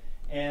mode.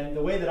 And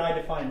the way that I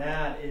define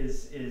that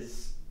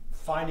is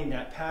finding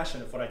that passion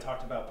of what I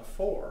talked about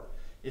before,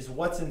 is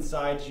what's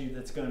inside you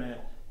that's going to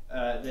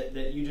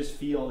that you just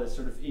feel is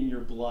sort of in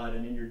your blood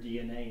and in your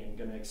DNA and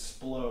going to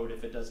explode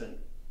if it doesn't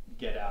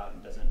get out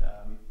and doesn't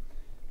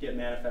get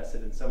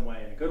manifested in some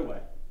way, in a good way.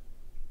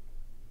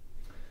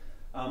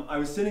 I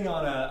was sitting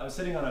on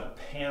a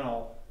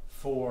panel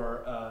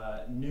for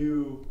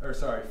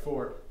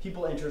for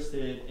people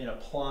interested in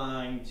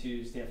applying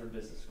to Stanford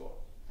Business School,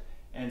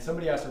 and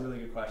somebody asked a really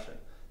good question.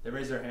 They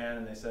raised their hand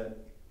and they said,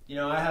 "You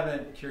know, I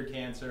haven't cured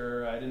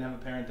cancer. I didn't have a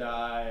parent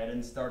die. I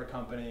didn't start a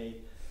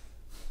company.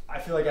 I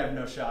feel like I have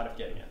no shot of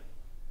getting in."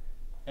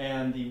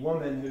 And the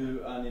woman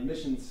who on the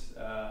admissions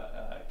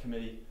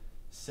committee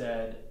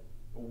said,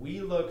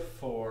 "We look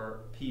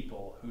for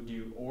people who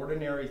do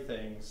ordinary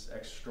things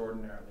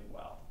extraordinarily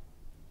well."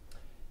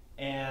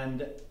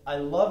 And I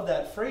love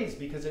that phrase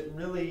because it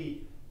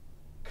really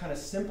kind of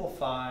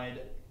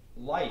simplified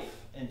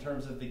life in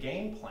terms of the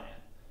game plan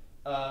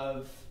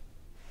of,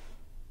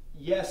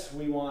 yes,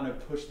 we want to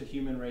push the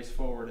human race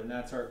forward and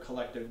that's our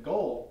collective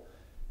goal.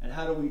 And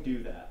how do we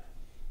do that?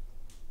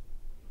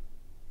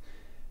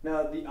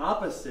 Now, the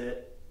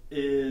opposite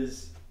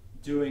is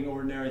doing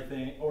ordinary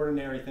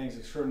things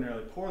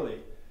extraordinarily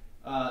poorly.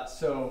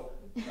 So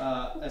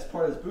as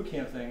part of this boot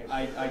camp thing,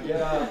 I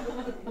get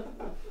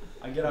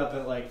up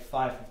at like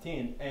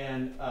 5:15,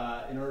 and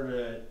in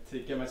order to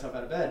get myself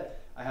out of bed,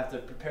 I have to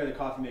prepare the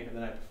coffee maker the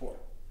night before.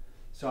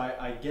 So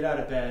I get out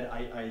of bed,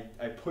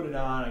 I put it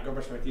on, I go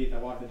brush my teeth, I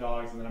walk the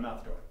dogs, and then I'm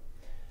out the door.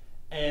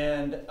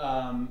 And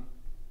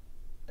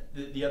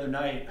the other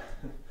night,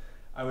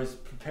 I was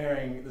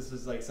preparing, this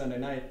was like Sunday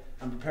night,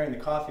 I'm preparing the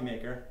coffee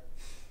maker,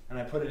 and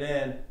I put it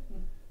in,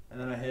 and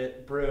then I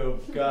hit brew,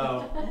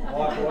 go,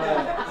 walk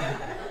away.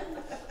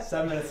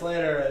 7 minutes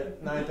later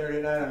at 9:30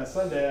 at night on a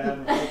Sunday, I have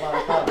a full pot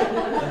of coffee.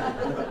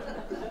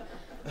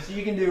 So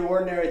you can do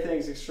ordinary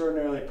things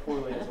extraordinarily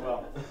poorly as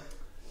well.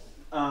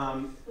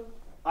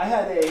 I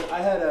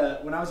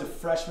had when I was a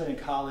freshman in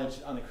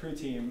college on the crew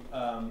team,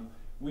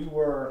 we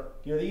were,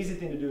 the easy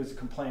thing to do is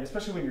complain,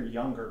 especially when you're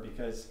younger,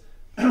 because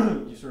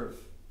you sort of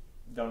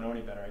don't know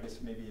any better. I guess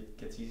maybe it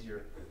gets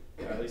easier,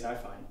 or at least I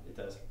find it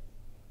does.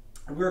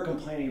 And we were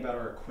complaining about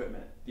our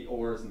equipment, the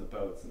oars and the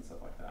boats and stuff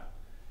like that.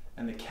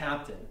 And the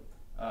captain,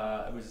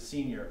 who was a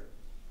senior,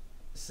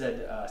 said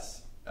to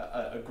us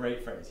a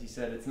great phrase. He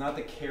said, "It's not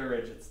the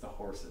carriage, it's the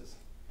horses."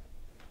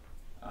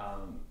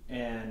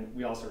 And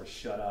we all sort of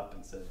shut up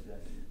and said,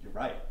 "You're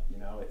right.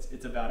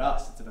 It's about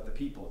us. It's about the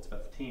people. It's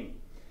about the team."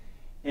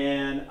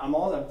 And I'm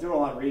doing a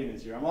lot of reading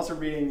this year. I'm also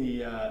reading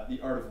the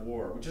Art of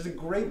War, which is a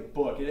great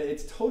book.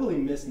 It's totally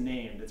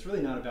misnamed. It's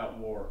really not about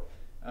war.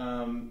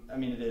 I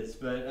mean, it is,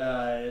 but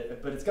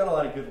it's got a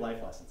lot of good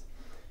life lessons.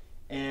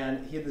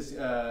 And he had this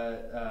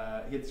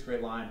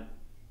great line,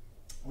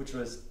 which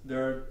was,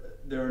 there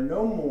are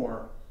no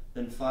more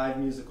than 5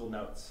 musical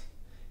notes,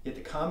 yet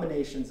the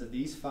combinations of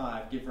these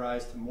 5 give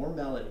rise to more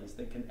melodies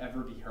than can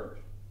ever be heard.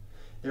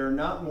 There are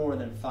not more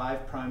than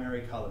 5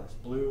 primary colors,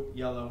 blue,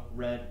 yellow,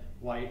 red,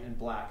 white, and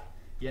black,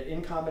 yet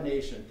in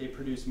combination they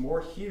produce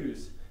more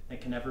hues than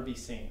can ever be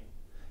seen.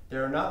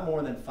 There are not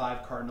more than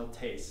 5 cardinal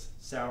tastes,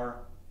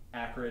 sour,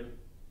 acrid,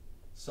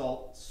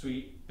 salt,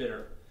 sweet,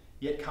 bitter,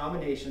 yet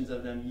combinations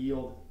of them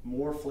yield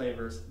more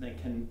flavors than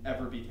can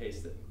ever be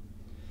tasted.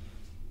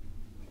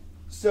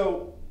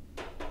 So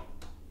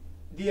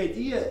the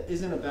idea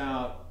isn't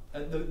about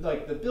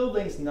the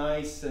building's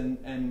nice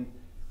and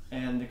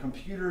the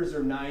computers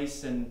are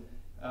nice and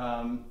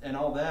and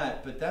all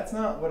that, but that's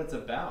not what it's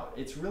about.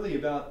 It's really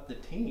about the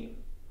team.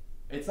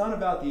 It's not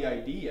about the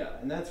idea,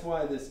 and that's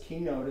why this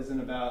keynote isn't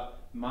about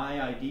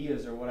my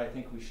ideas or what I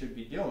think we should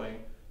be doing.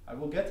 I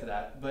will get to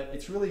that, but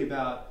it's really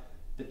about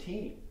the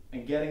team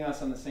and getting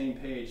us on the same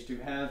page to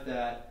have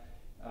that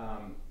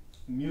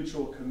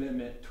mutual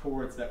commitment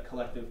towards that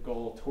collective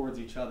goal, towards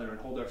each other, and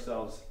hold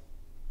ourselves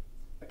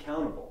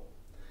accountable.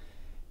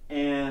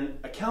 And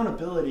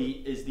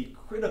accountability is the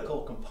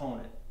critical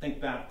component. Think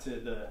back to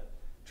the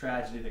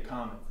tragedy of the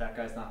Commons. That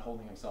guy's not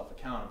holding himself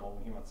accountable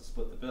when he wants to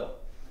split the bill.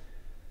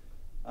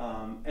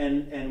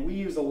 And we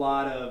use a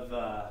lot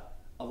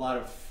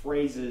of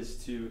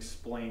phrases to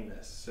explain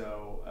this.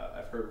 So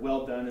I've heard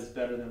 "well done is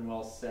better than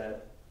well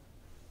said."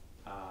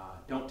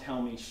 Don't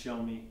tell me,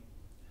 show me.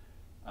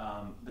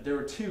 But there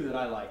were two that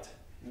I liked.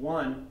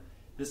 One,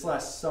 this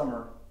last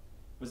summer,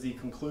 was the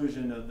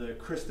conclusion of the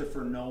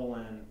Christopher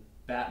Nolan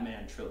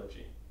Batman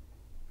trilogy.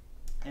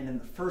 And in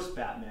the first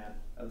Batman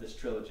of this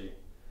trilogy,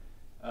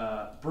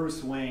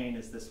 Bruce Wayne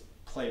is this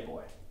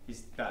playboy.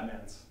 He's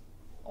Batman's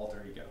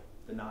alter ego,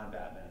 the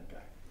non-Batman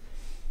guy.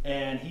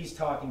 And he's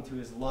talking to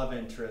his love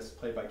interest,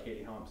 played by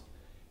Katie Holmes.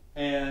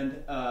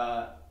 And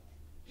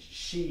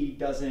she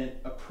doesn't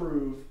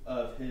approve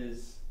of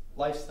his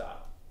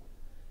lifestyle.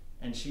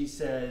 And she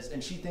says,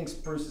 and she thinks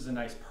Bruce is a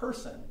nice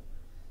person,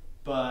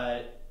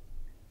 but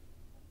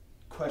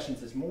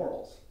questions his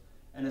morals.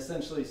 And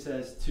essentially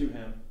says to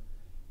him,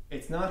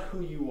 it's not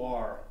who you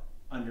are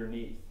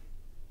underneath,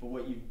 but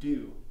what you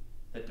do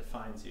that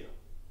defines you.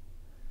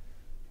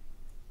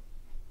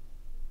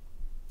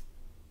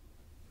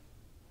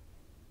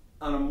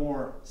 On a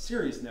more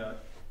serious note,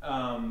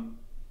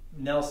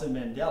 Nelson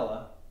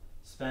Mandela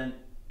spent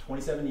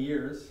 27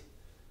 years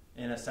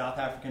in a South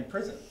African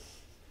prison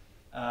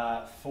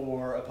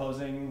for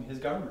opposing his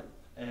government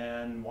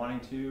and wanting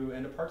to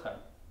end apartheid.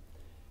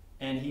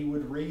 And he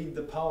would read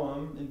the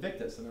poem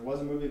Invictus, and there was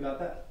a movie about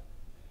that.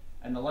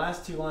 And the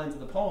last two lines of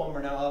the poem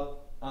are now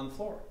up on the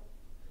floor.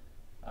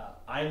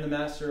 I am the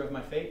master of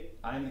my fate.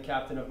 I am the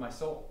captain of my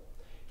soul.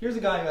 Here's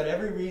a guy who had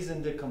every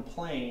reason to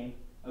complain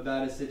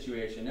about his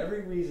situation,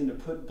 every reason to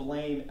put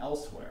blame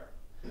elsewhere.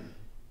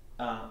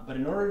 But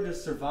in order to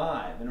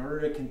survive, in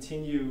order to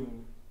continue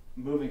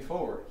moving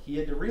forward, he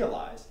had to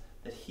realize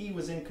that he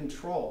was in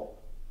control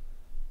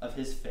of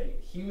his fate.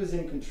 He was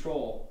in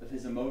control of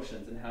his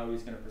emotions and how he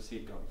was going to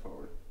proceed going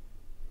forward.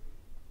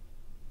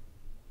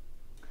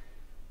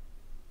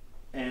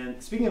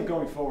 And speaking of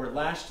going forward,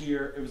 last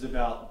year it was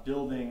about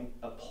building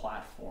a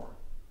platform.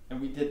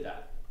 And we did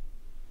that.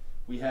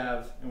 We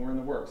have, and we're in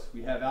the works,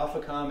 we have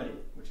Alpha Comedy,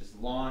 which is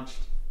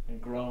launched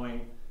and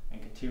growing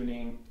and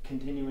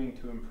continuing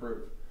to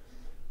improve.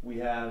 We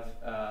have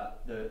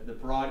the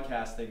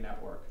broadcasting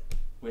network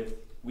with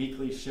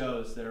weekly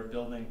shows that are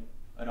building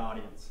an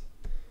audience.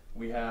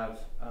 We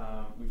have,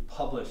 we've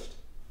published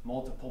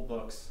multiple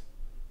books,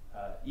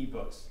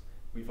 ebooks.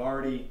 We've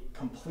already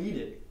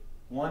completed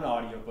one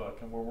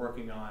audiobook and we're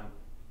working on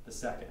the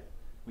second.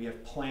 We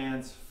have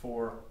plans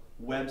for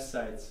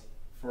websites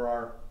for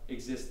our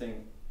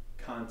existing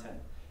content.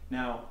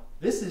 Now,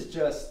 this is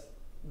just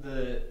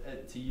the,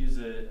 to use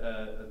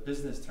a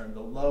business term,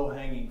 the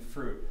low-hanging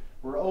fruit.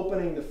 We're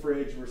opening the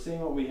fridge, we're seeing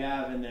what we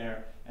have in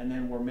there, and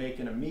then we're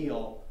making a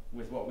meal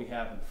with what we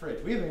have in the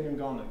fridge. We haven't even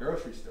gone to the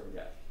grocery store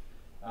yet.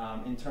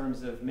 In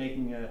terms of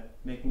making a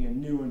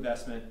new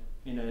investment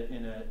in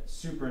a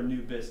super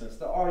new business.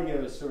 The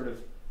audio is sort of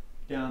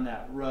down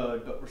that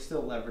road, but we're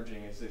still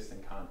leveraging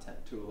existing content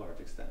to a large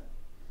extent.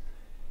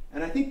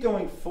 And I think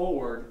going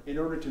forward, in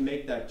order to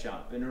make that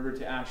jump, in order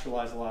to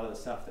actualize a lot of the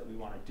stuff that we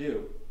want to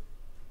do,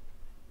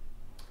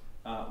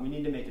 we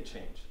need to make a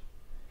change.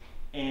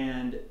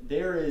 And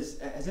there is,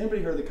 has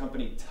anybody heard of the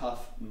company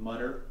Tough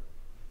Mudder?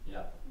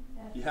 Yeah.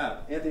 You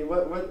have. Anthony,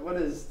 what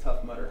is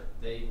Tough Mudder?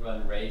 They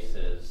run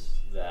races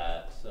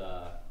that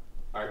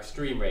are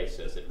extreme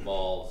races. It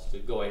involves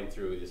going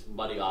through this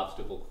muddy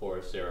obstacle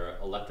course. There are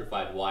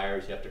electrified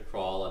wires you have to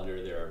crawl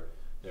under. There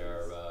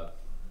are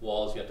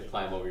walls you have to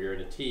climb over. You're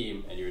in a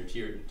team, and your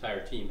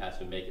entire team has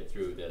to make it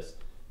through this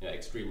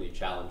extremely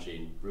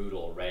challenging,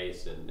 brutal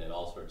race and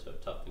all sorts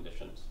of tough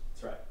conditions.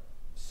 That's right.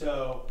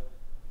 So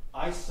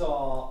I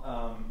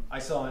saw,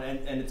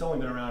 and it's only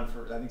been around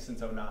for, I think, since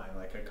 2009,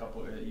 like a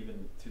couple,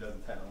 even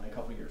 2010, only a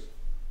couple of years.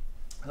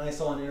 And I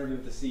saw an interview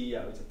with the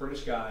CEO. He's a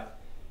British guy.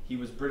 He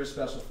was British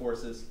Special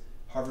Forces,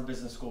 Harvard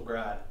Business School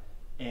grad,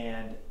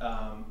 and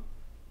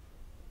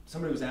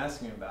somebody was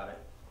asking him about it.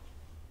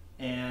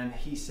 And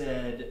he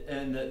said,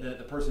 and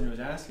the person who was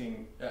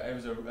asking, it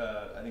was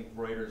I think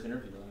Reuters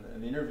interview,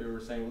 and the interviewer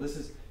was saying, well, this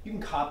is, you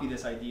can copy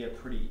this idea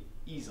pretty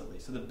easily.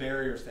 So the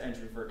barriers to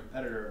entry for a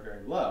competitor are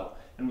very low.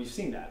 And we've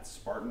seen that.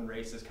 Spartan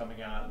Race is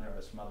coming out, and there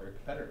are some other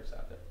competitors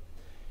out there.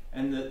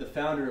 And the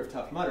founder of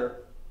Tough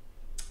Mudder,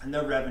 and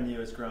their revenue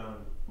has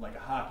grown like a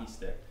hockey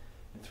stick.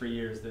 In 3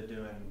 years, they're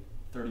doing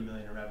 $30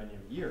 million in revenue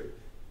a year.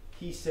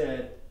 He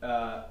said,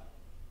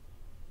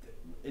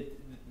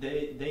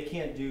 they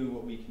can't do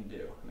what we can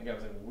do. And the guy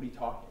was like, well, what are you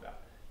talking about?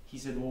 He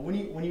said, well, when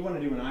you want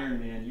to do an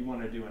Ironman, you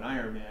want to do an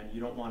Ironman.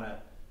 You don't want to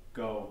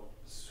go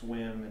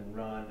swim and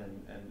run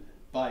and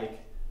bike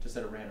just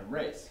at a random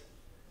race.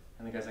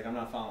 And the guy's like, I'm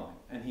not following.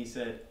 And he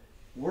said,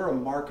 we're a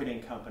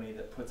marketing company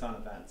that puts on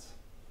events.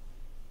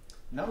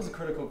 And that was a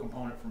critical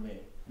component for me.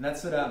 And that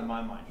stood out in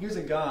my mind. Here's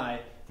a guy,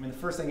 I mean, the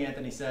first thing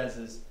Anthony says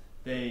is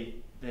they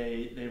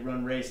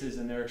run races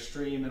and they're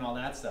extreme and all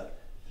that stuff.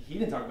 He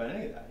didn't talk about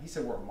any of that. He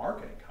said, we're a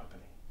marketing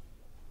company.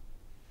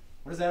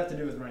 What does that have to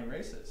do with running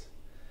races?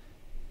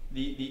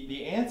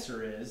 The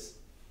answer is,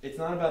 it's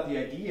not about the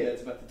idea,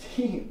 it's about the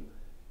team.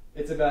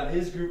 It's about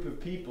his group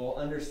of people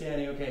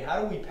understanding, okay,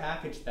 how do we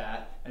package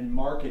that and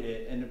market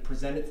it and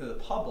present it to the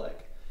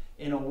public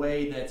in a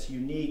way that's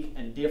unique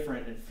and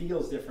different and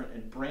feels different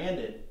and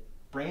branded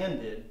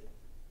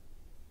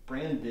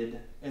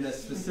in a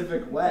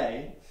specific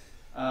way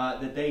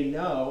that they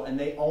know, and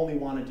they only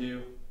want to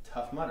do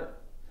Tough Mudder.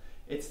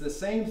 It's the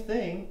same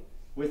thing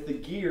with the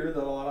gear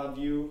that a lot of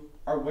you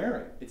are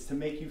wearing. It's to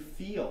make you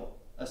feel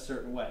a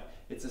certain way.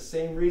 It's the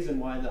same reason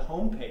why the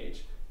homepage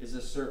is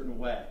a certain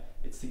way.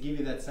 It's to give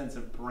you that sense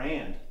of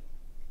brand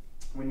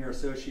when you're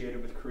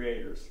associated with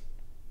creators.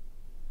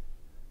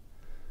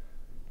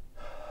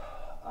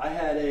 I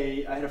had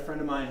a friend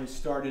of mine who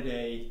started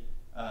a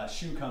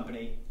shoe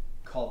company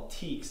called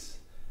Teeks,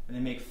 and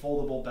they make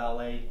foldable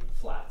ballet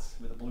flats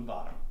with a blue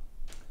bottom.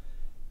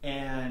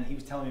 And he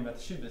was telling me about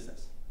the shoe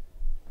business.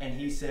 And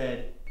he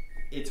said,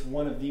 it's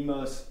one of the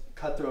most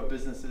cutthroat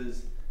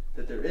businesses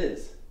that there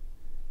is.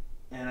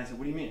 And I said,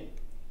 what do you mean?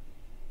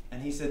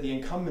 And he said, the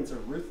incumbents are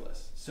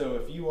ruthless. So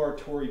if you are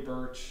Tory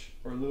Burch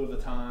or Louis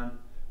Vuitton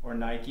or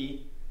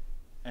Nike,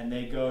 and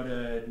they go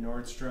to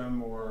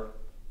Nordstrom or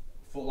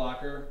Foot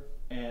Locker,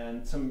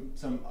 and some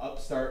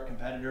upstart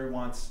competitor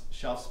wants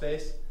shelf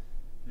space,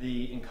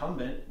 the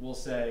incumbent will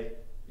say,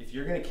 if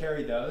you're going to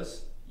carry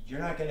those, you're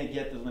not going to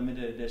get the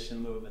limited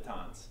edition Louis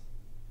Vuittons.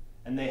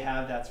 And they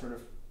have that sort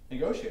of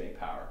negotiating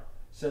power.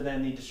 So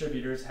then the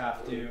distributors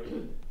have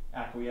to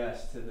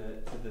acquiesce to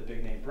the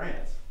big name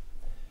brands.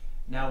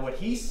 Now what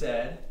he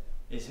said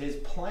is his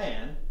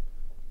plan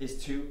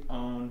is to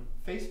own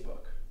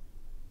Facebook,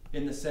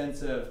 in the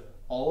sense of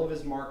all of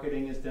his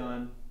marketing is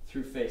done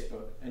through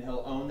Facebook, and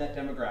he'll own that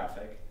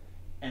demographic,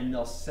 and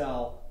they'll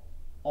sell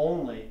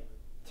only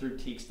through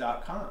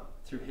Teeks.com,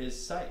 through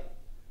his site.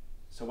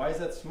 So why is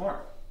that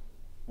smart?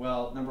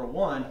 Well, number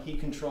one, he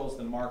controls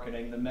the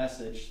marketing, the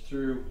message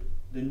through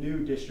the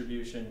new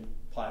distribution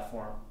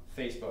platform,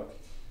 Facebook.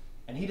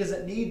 And he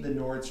doesn't need the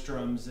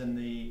Nordstroms and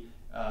the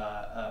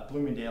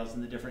Bloomingdale's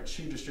and the different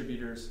shoe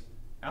distributors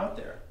out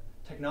there.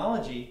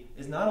 Technology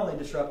is not only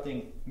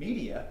disrupting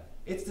media,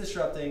 it's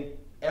disrupting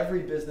every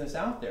business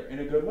out there in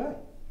a good way.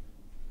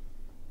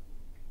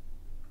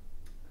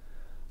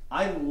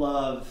 I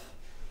love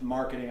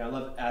marketing, I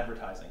love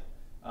advertising.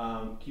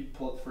 Can you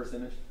pull up the first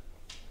image?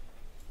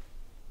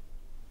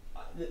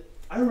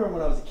 I remember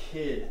when I was a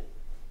kid,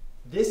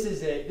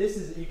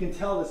 you can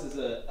tell this is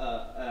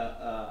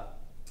a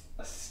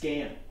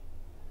scam.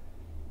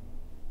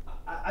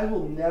 I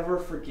will never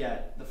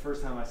forget the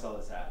first time I saw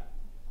this ad.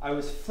 I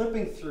was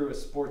flipping through a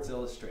Sports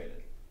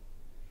Illustrated,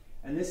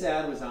 and this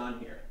ad was on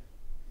here.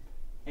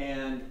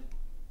 And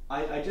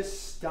I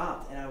just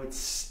stopped and I would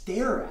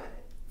stare at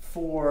it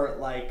for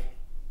like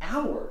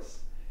hours.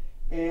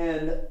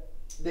 And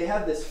they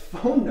have this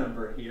phone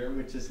number here,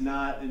 which is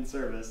not in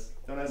service.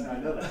 Don't ask how I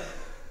know that.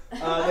 They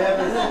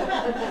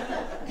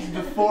have this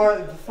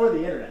before the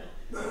internet.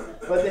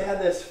 But they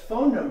had this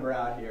phone number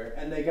out here,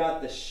 and they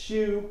got the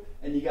shoe,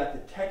 and you got the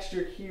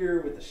texture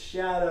here with the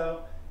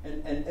shadow,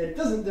 and it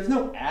doesn't. There's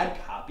no ad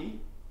copy.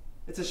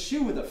 It's a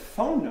shoe with a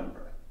phone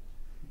number.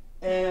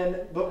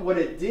 But what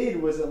it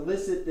did was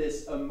elicit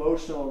this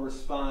emotional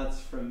response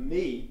from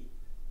me,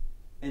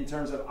 in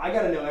terms of, I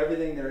got to know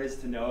everything there is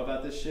to know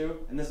about this shoe,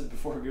 and this is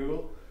before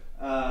Google.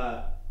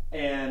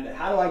 And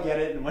how do I get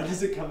it, and when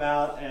does it come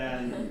out,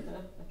 and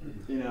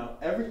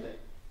everything.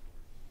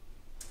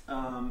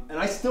 And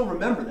I still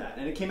remember that,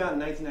 and it came out in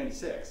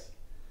 1996.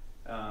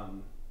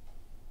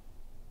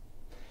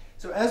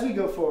 So as we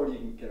go forward, you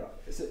can get off.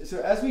 So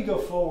as we go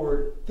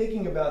forward,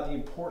 thinking about the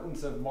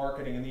importance of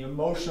marketing and the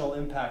emotional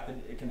impact that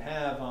it can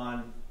have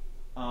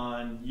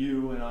on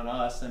you and on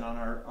us and on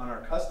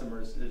our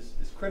customers is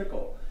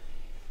critical.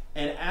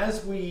 And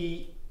as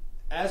we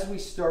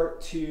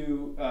start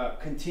to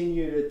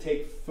continue to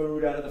take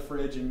food out of the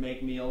fridge and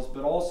make meals,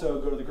 but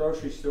also go to the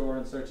grocery store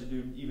and start to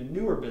do even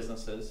newer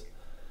businesses,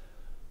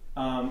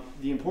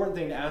 the important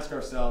thing to ask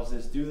ourselves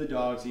is, do the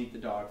dogs eat the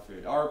dog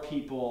food? Are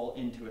people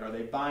into it? Are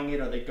they buying it?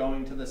 Are they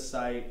going to the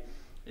site?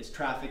 Is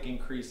traffic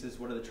increases?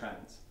 What are the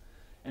trends?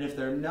 And if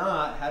they're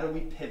not, how do we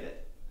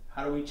pivot?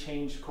 How do we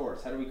change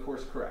course? How do we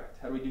course correct?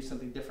 How do we do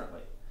something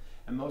differently?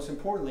 And most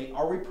importantly,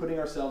 are we putting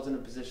ourselves in a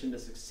position to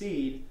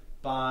succeed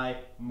by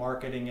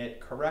marketing it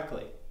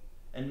correctly?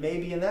 And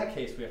maybe in that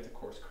case, we have to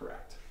course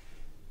correct.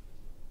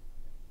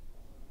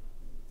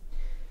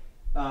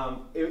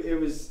 It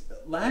was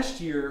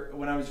last year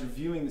when I was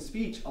reviewing the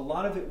speech, a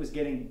lot of it was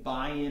getting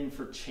buy-in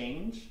for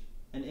change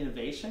and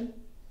innovation.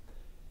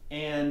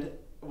 And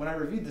when I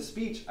reviewed the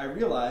speech, I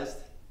realized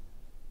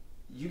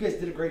you guys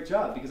did a great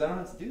job, because I don't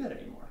have to do that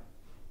anymore.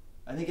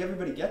 I think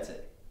everybody gets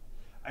it.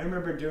 I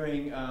remember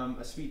during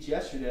a speech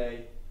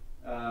yesterday,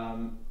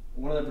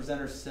 one of the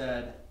presenters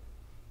said,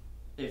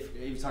 if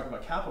he was talking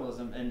about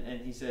capitalism,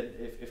 and he said,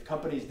 if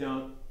companies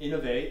don't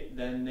innovate,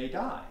 then they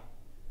die.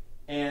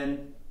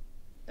 And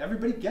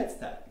everybody gets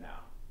that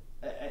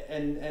now.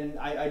 And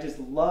I just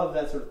love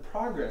that sort of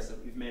progress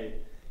that we've made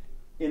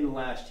in the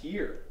last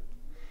year.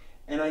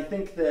 And I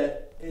think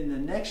that in the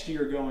next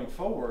year going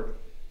forward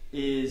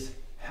is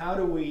how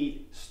do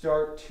we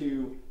start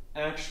to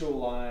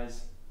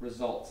actualize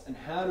results, and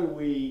how do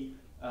we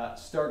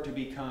start to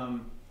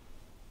become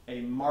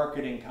a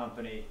marketing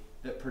company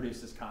that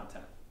produces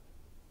content?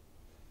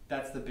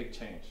 That's the big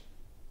change.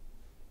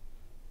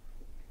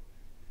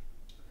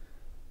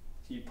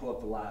 So you pull up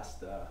the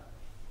last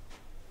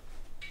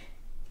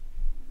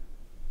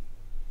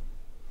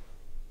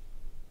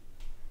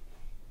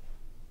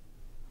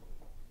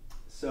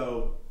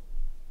so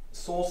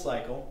Soul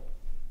Cycle.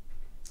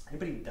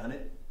 Anybody done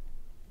it?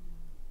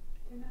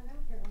 They're not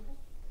out here, are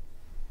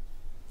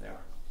they? They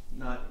are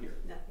not here.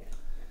 Not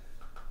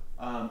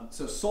yet.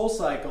 So Soul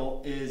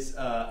Cycle is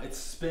it's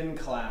spin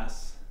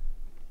class,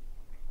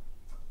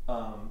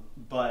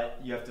 but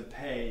you have to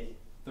pay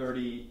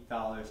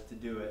 $30 to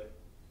do it,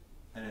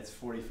 and it's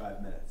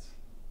 45 minutes.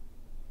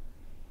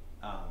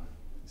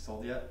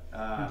 Sold yet?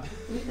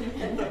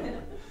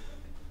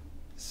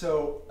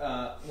 So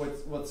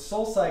what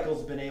Soul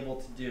Cycle's been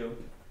able to do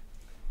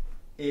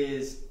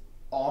is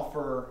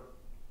offer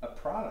a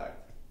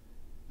product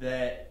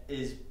that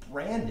is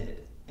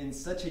branded in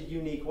such a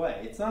unique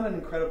way. It's not an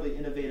incredibly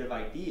innovative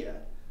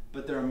idea,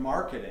 but their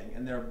marketing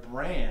and their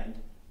brand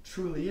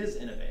truly is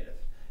innovative.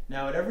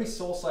 Now at every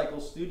Soul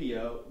Cycle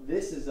studio,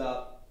 this is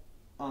up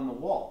on the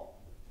wall.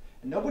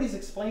 And nobody's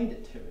explained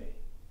it to me.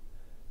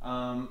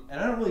 And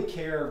I don't really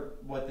care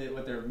what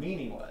their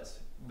meaning was,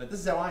 but this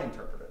is how I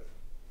interpret it.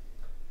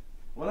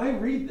 When I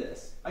read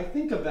this, I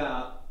think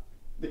about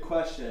the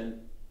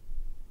question,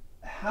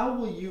 how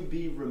will you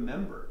be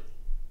remembered?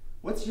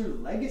 What's your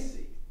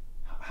legacy?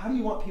 How do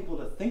you want people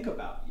to think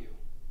about you?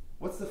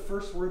 What's the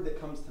first word that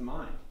comes to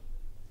mind?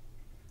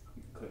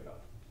 You can click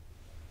up.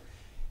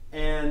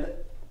 And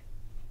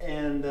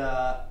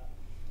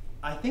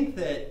I think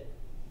that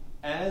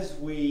as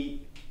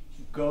we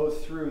go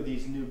through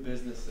these new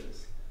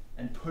businesses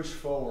and push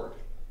forward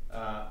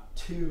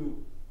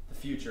to the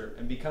future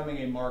and becoming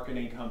a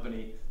marketing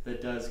company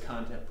that does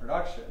content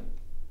production,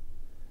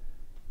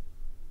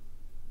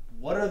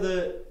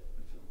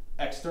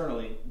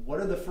 externally, what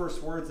are the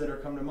first words that are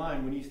come to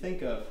mind when you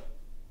think of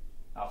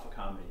Alpha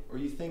Comedy or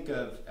you think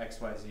of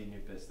XYZ new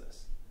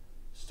business?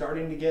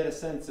 Starting to get a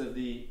sense of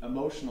the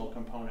emotional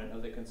component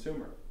of the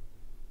consumer.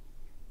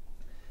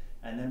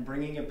 And then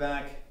bringing it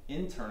back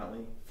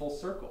internally, full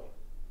circle.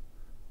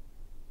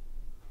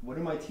 What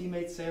do my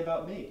teammates say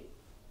about me?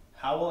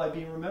 How will I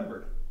be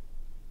remembered?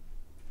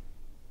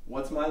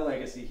 What's my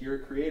legacy here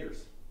at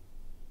Creators?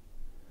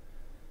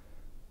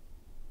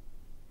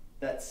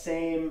 That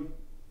same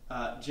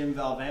Jim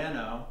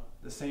Valvano,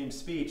 the same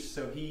speech,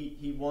 so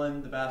he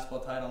won the basketball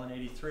title in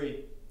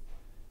 '83.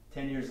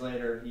 10 years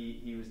later,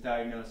 he was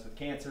diagnosed with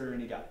cancer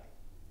and he died.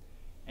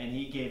 And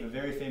he gave a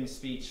very famous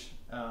speech.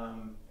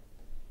 And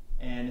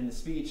in the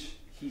speech,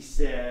 he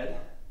said,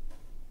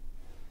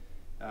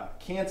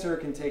 cancer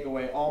can take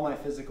away all my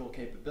physical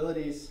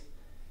capabilities.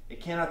 It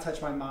cannot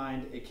touch my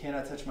mind, it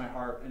cannot touch my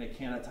heart, and it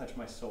cannot touch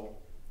my soul.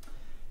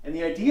 And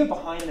the idea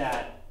behind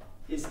that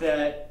is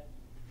that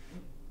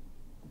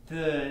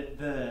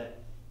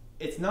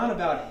it's not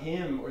about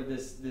him or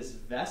this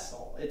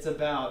vessel. It's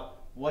about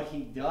what he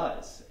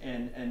does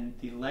and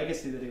the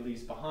legacy that he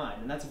leaves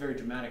behind. And that's a very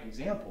dramatic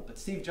example. But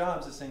Steve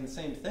Jobs is saying the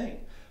same thing.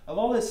 Of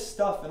all this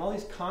stuff and all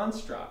these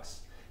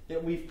constructs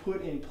that we've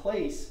put in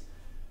place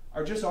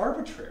are just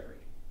arbitrary.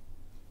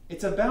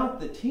 It's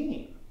about the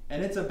team.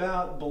 And it's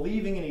about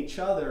believing in each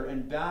other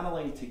and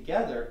battling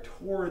together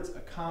towards a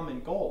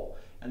common goal.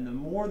 And the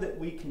more that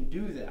we can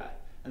do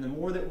that, and the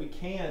more that we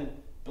can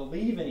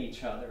believe in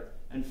each other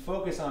and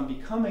focus on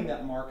becoming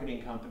that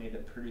marketing company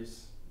that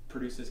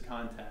produces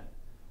content,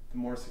 the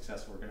more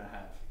success we're going to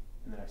have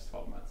in the next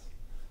 12 months.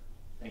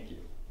 Thank you.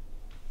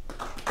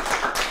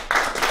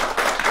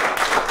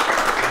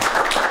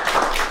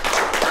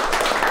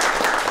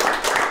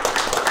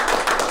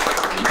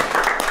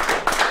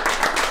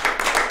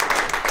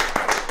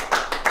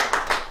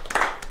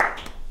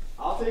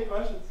 I'll take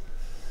questions.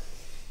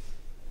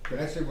 Can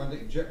I say one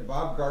thing?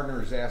 Bob Gardner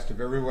has asked if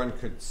everyone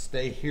could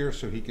stay here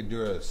so he could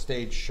do a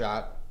stage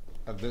shot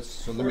of this.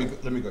 So let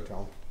me go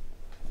tell him.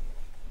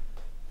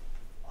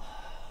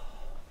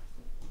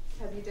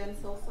 Have you done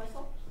Soul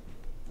Cycle?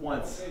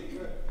 Once.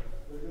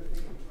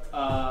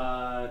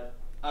 I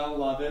don't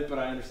love it, but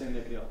I understand the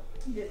appeal.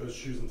 Are the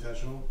shoes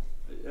intentional?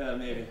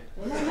 Maybe.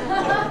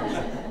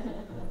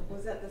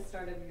 Was that the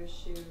start of your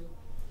shoe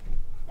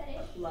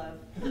love?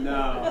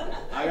 No,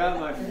 I got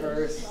my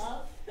first.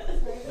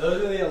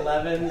 Those are the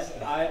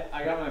 11s.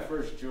 I got my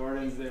first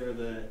Jordans. They were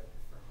the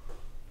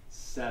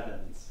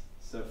 7s,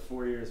 so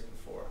 4 years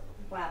before.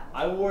 Wow.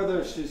 I wore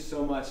those shoes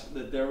so much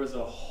that there was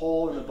a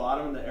hole in the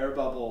bottom and the air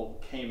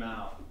bubble came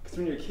out. Because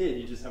when you're a kid,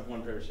 you just have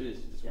one pair of shoes.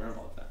 You just wear them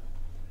all the time.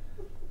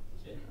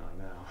 Yeah. Oh,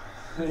 no.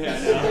 Yeah, I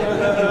know.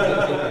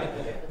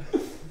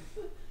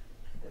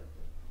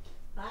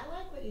 I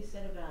like what you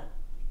said about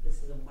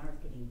this is a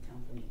marketing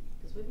company,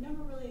 because we've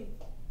never really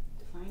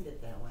defined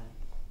it that way.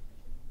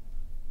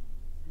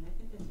 And I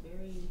think that's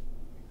very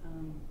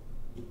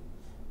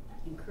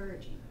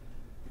encouraging.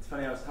 It's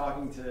funny. I was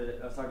talking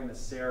to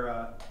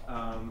Sarah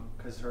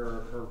because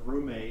her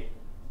roommate,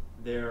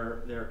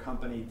 their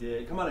company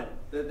did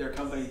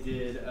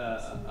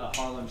a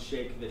Harlem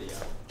Shake video,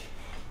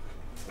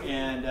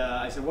 and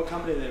I said, what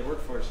company do they work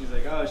for? She's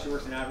like, oh, she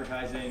works in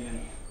advertising,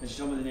 and she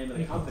told me the name of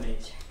the company,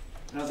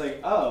 and I was like,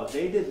 oh,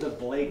 they did the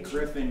Blake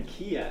Griffin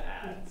Kia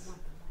ads.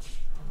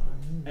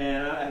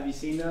 And have you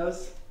seen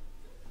those?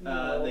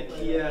 The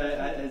Kia,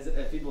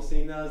 have people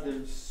seen those?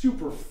 They're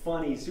super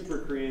funny, super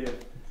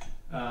creative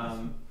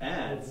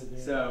ads.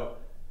 So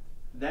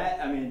that,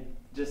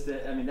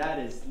 that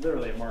is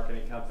literally a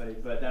marketing company,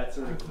 but that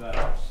sort of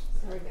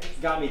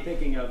got me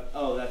thinking of,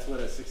 oh, that's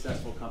what a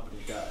successful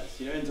company does,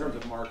 in terms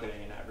of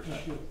marketing and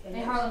advertising.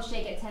 They Harlem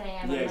Shake at 10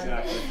 a.m. Yeah, on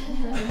exactly.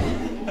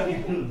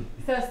 Monday.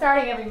 So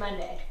starting every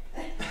Monday.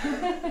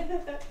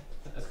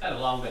 That's kind of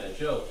long been a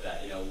joke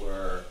that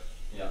we're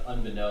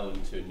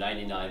unbeknown to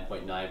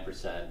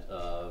 99.9%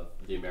 of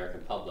the American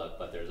public,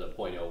 but there's a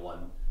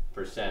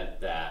 0.01%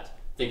 that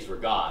thinks we're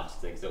gods,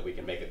 thinks that we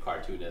can make a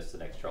cartoonist the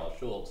next Charles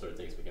Schulz, or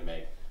thinks we can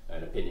make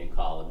an opinion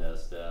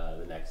columnist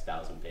the next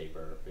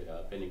 1,000-paper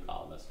opinion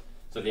columnist.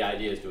 So the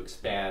idea is to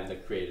expand the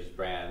creator's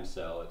brand,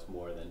 so it's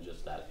more than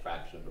just that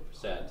fraction of a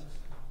percent.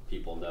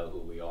 People know who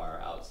we are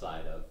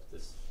outside of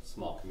this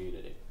small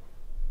community.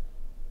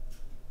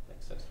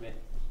 Makes sense to me.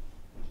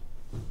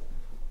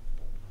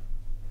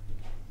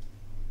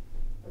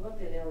 I love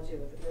the analogy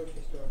with the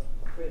grocery store,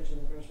 fridge in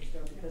the grocery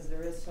store, because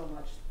there is so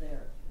much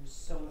there. There's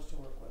so much to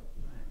work with.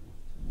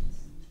 Makes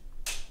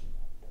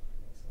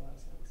a lot of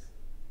sense.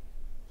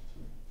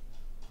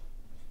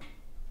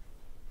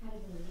 How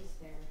did the news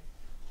fare?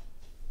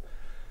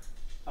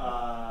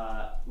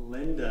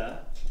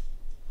 Linda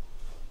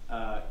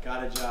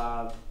got a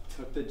job,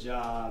 took the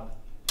job,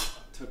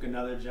 took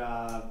another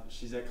job.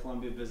 She's at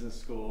Columbia Business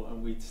School,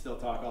 and we still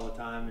talk all the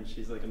time, and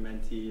she's like a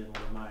mentee and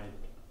one of my,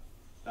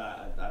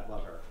 I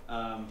love her.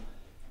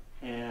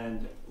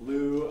 And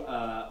Lou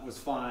was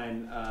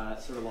fine,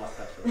 sort of lost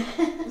touch with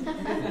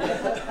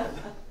her.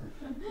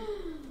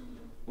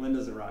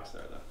 Linda's a rock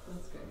star, though.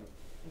 That's great.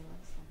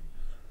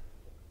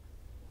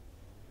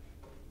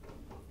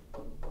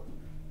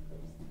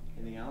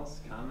 Anything else?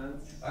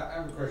 Comments? I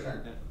have a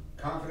question. Yeah.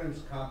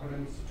 Confidence,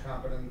 competence,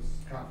 competence,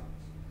 confidence.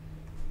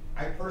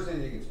 I personally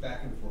think it's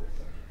back and forth.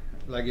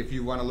 Like if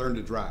you want to learn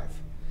to drive,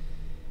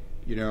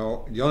 the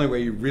only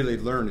way you really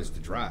learn is to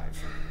drive.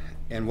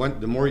 And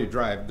the more you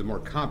drive, the more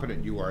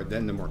competent you are,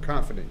 then the more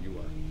confident you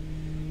are.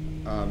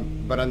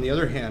 But on the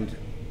other hand,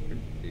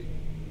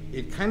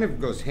 it kind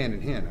of goes hand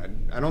in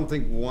hand. I don't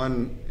think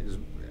one is,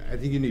 I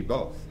think you need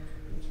both.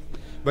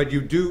 But you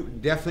do,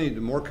 definitely,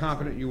 the more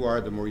competent you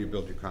are, the more you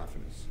build your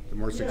confidence, the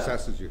more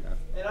successes you have.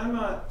 And I'm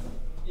not,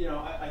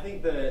 I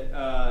think that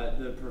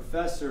the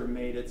professor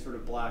made it sort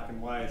of black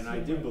and white, and I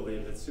do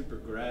believe it's super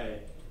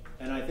gray.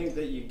 And I think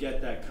that you get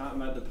that,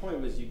 the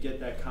point was you get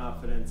that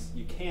confidence,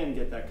 you can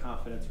get that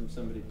confidence from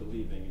somebody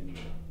believing in you.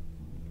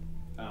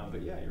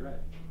 But yeah, you're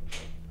right.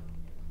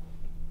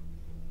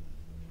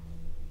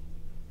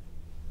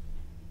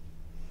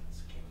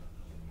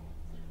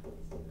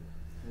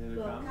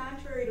 Well,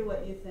 contrary to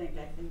what you think,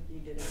 I think you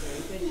did a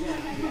very good job.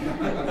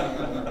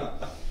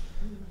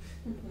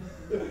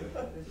 It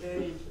was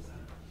very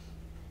interesting.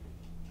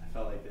 I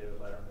felt like David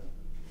Letterman.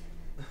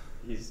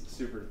 He's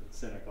super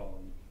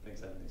cynical and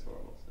thinks everything's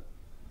horrible. So.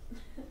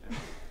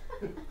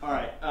 All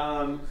right.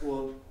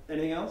 Well,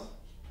 anything else?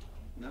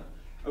 No?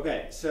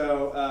 Okay,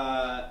 so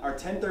our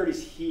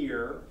 10:30's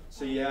here,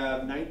 so you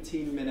have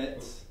 19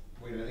 minutes.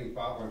 Wait, I think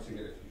Bob wants to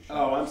get a few shots.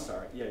 Oh, I'm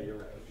sorry. Yeah, you're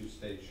right. A few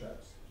stage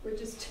shots. We're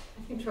just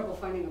having trouble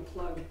finding a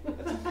plug.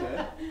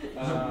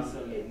 That's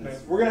okay.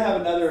 We're going to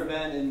have another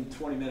event in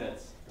 20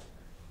 minutes.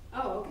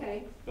 Oh,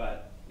 okay.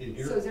 But In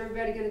here? So is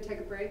everybody going to take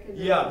a break? And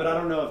yeah, but I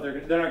don't know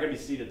if they're not going to be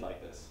seated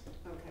like this.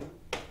 Okay.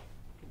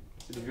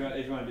 So if you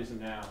want to do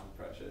some now, you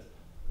probably should.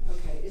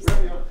 Okay.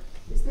 Wherever you want.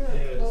 Is there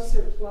a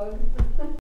closer plug?